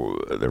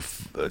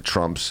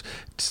Trump's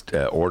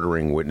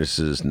ordering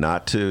witnesses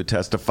not to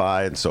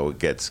testify, and so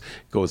it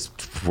goes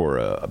before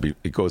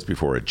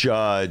a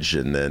judge,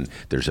 and then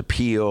there's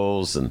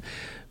appeals and.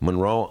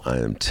 Monroe, I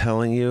am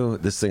telling you,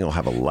 this thing will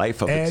have a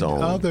life of its own.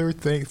 And other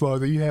things,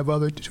 well, you have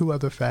two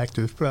other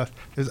factors. Plus,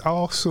 there's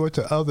all sorts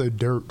of other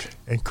dirt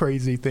and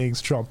crazy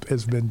things Trump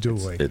has been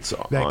doing it's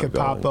that ongoing. Could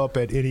pop up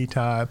at any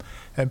time.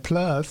 And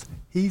plus,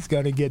 he's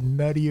going to get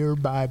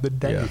nuttier by the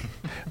day.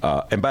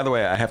 Yeah. And by the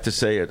way, I have to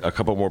say a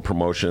couple more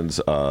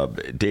promotions.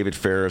 David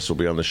Ferris will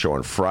be on the show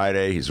on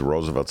Friday. He's a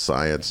Roosevelt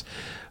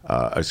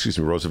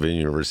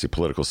University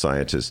political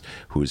scientist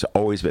who's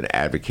always been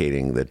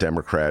advocating that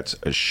Democrats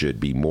should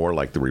be more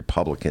like the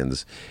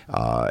Republicans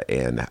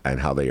and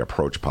how they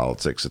approach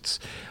politics.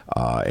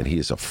 And he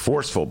is a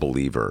forceful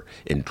believer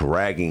in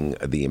dragging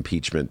the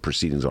impeachment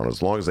proceedings on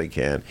as long as they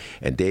can.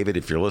 And David,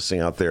 if you're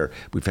listening out there,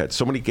 we've had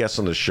so many guests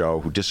on the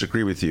show who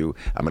disagree with you.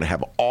 I'm going to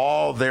have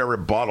all their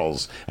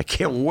rebuttals. I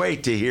can't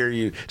wait to hear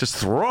you. Just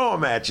throw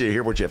them at you,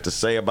 hear what you have to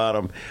say about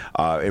them.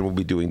 And we'll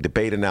be doing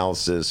debate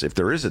analysis. If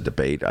there is a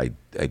debate,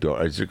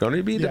 is there going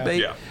to be a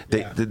debate?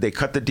 Yeah. They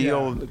cut the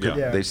deal.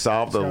 They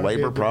solved the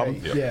labor problem.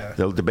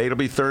 The debate will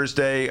be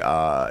Thursday,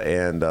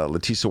 and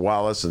Leticia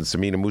Wallace and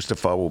Samina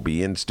Mustafa will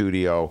be in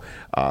studio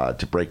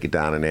to break it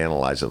down and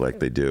analyze it like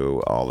they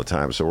do all the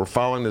time. So we're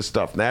following this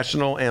stuff,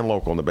 national and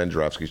local, on the Ben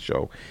Joravsky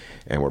Show,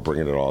 and we're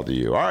bringing it all to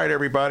you. All right,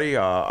 everybody.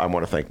 I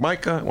want to thank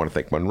Micah. I want to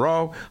thank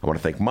Monroe. I want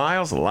to thank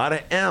Miles. A lot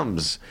of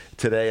M's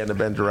today on the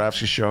Ben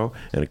Joravsky Show,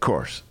 and of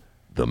course,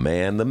 the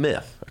man, the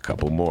myth, a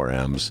couple more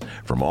M's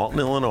from Alton,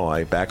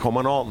 Illinois, back home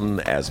on Alton.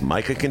 As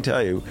Micah can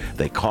tell you,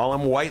 they call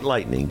him White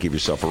Lightning. Give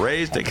yourself a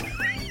raise. Take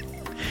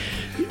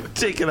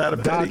it out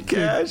of petty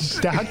cash.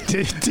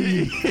 Dr.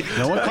 D.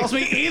 No one calls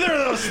me either of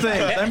those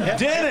things. I'm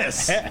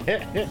Dennis.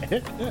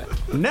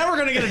 Never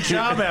going to get a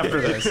job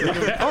after this.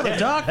 Oh, the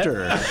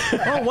doctor.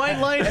 Oh, White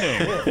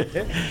Lightning.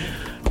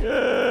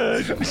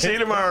 See you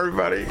tomorrow,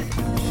 everybody.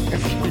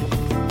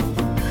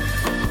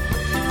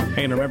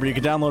 Hey, and remember, you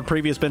can download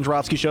previous Ben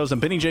Joravsky shows and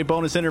Benny J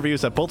bonus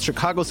interviews at both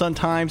Chicago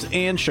Sun-Times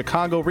and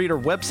Chicago Reader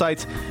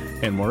websites,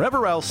 and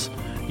wherever else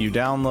you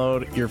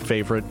download your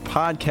favorite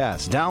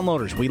podcasts.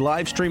 Downloaders, we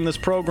live stream this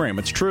program.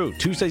 It's true.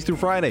 Tuesdays through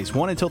Fridays,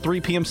 1 until 3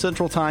 p.m.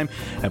 Central Time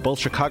at both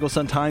Chicago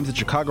Sun-Times and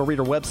Chicago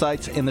Reader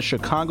websites and the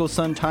Chicago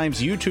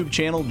Sun-Times YouTube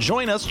channel.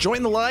 Join us.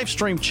 Join the live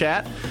stream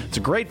chat. It's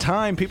a great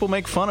time. People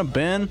make fun of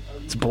Ben.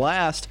 It's a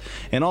blast.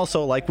 And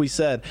also, like we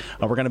said,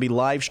 we're going to be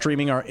live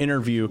streaming our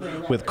interview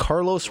with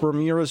Carlos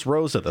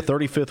Ramirez-Rosa, the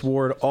 35th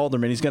Ward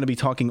Alderman. He's going to be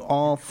talking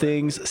all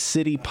things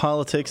city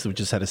politics. We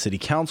just had a city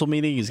council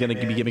meeting. He's going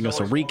to be giving us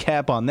a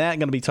recap on that.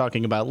 Going to be be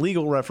talking about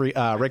legal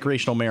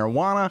recreational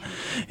marijuana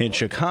in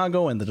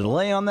Chicago and the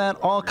delay on that,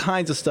 all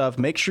kinds of stuff.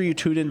 Make sure you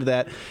tune into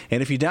that.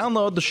 And if you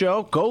download the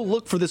show, go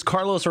look for this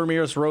Carlos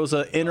Ramirez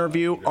Rosa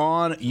interview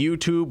on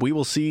YouTube. We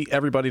will see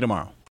everybody tomorrow.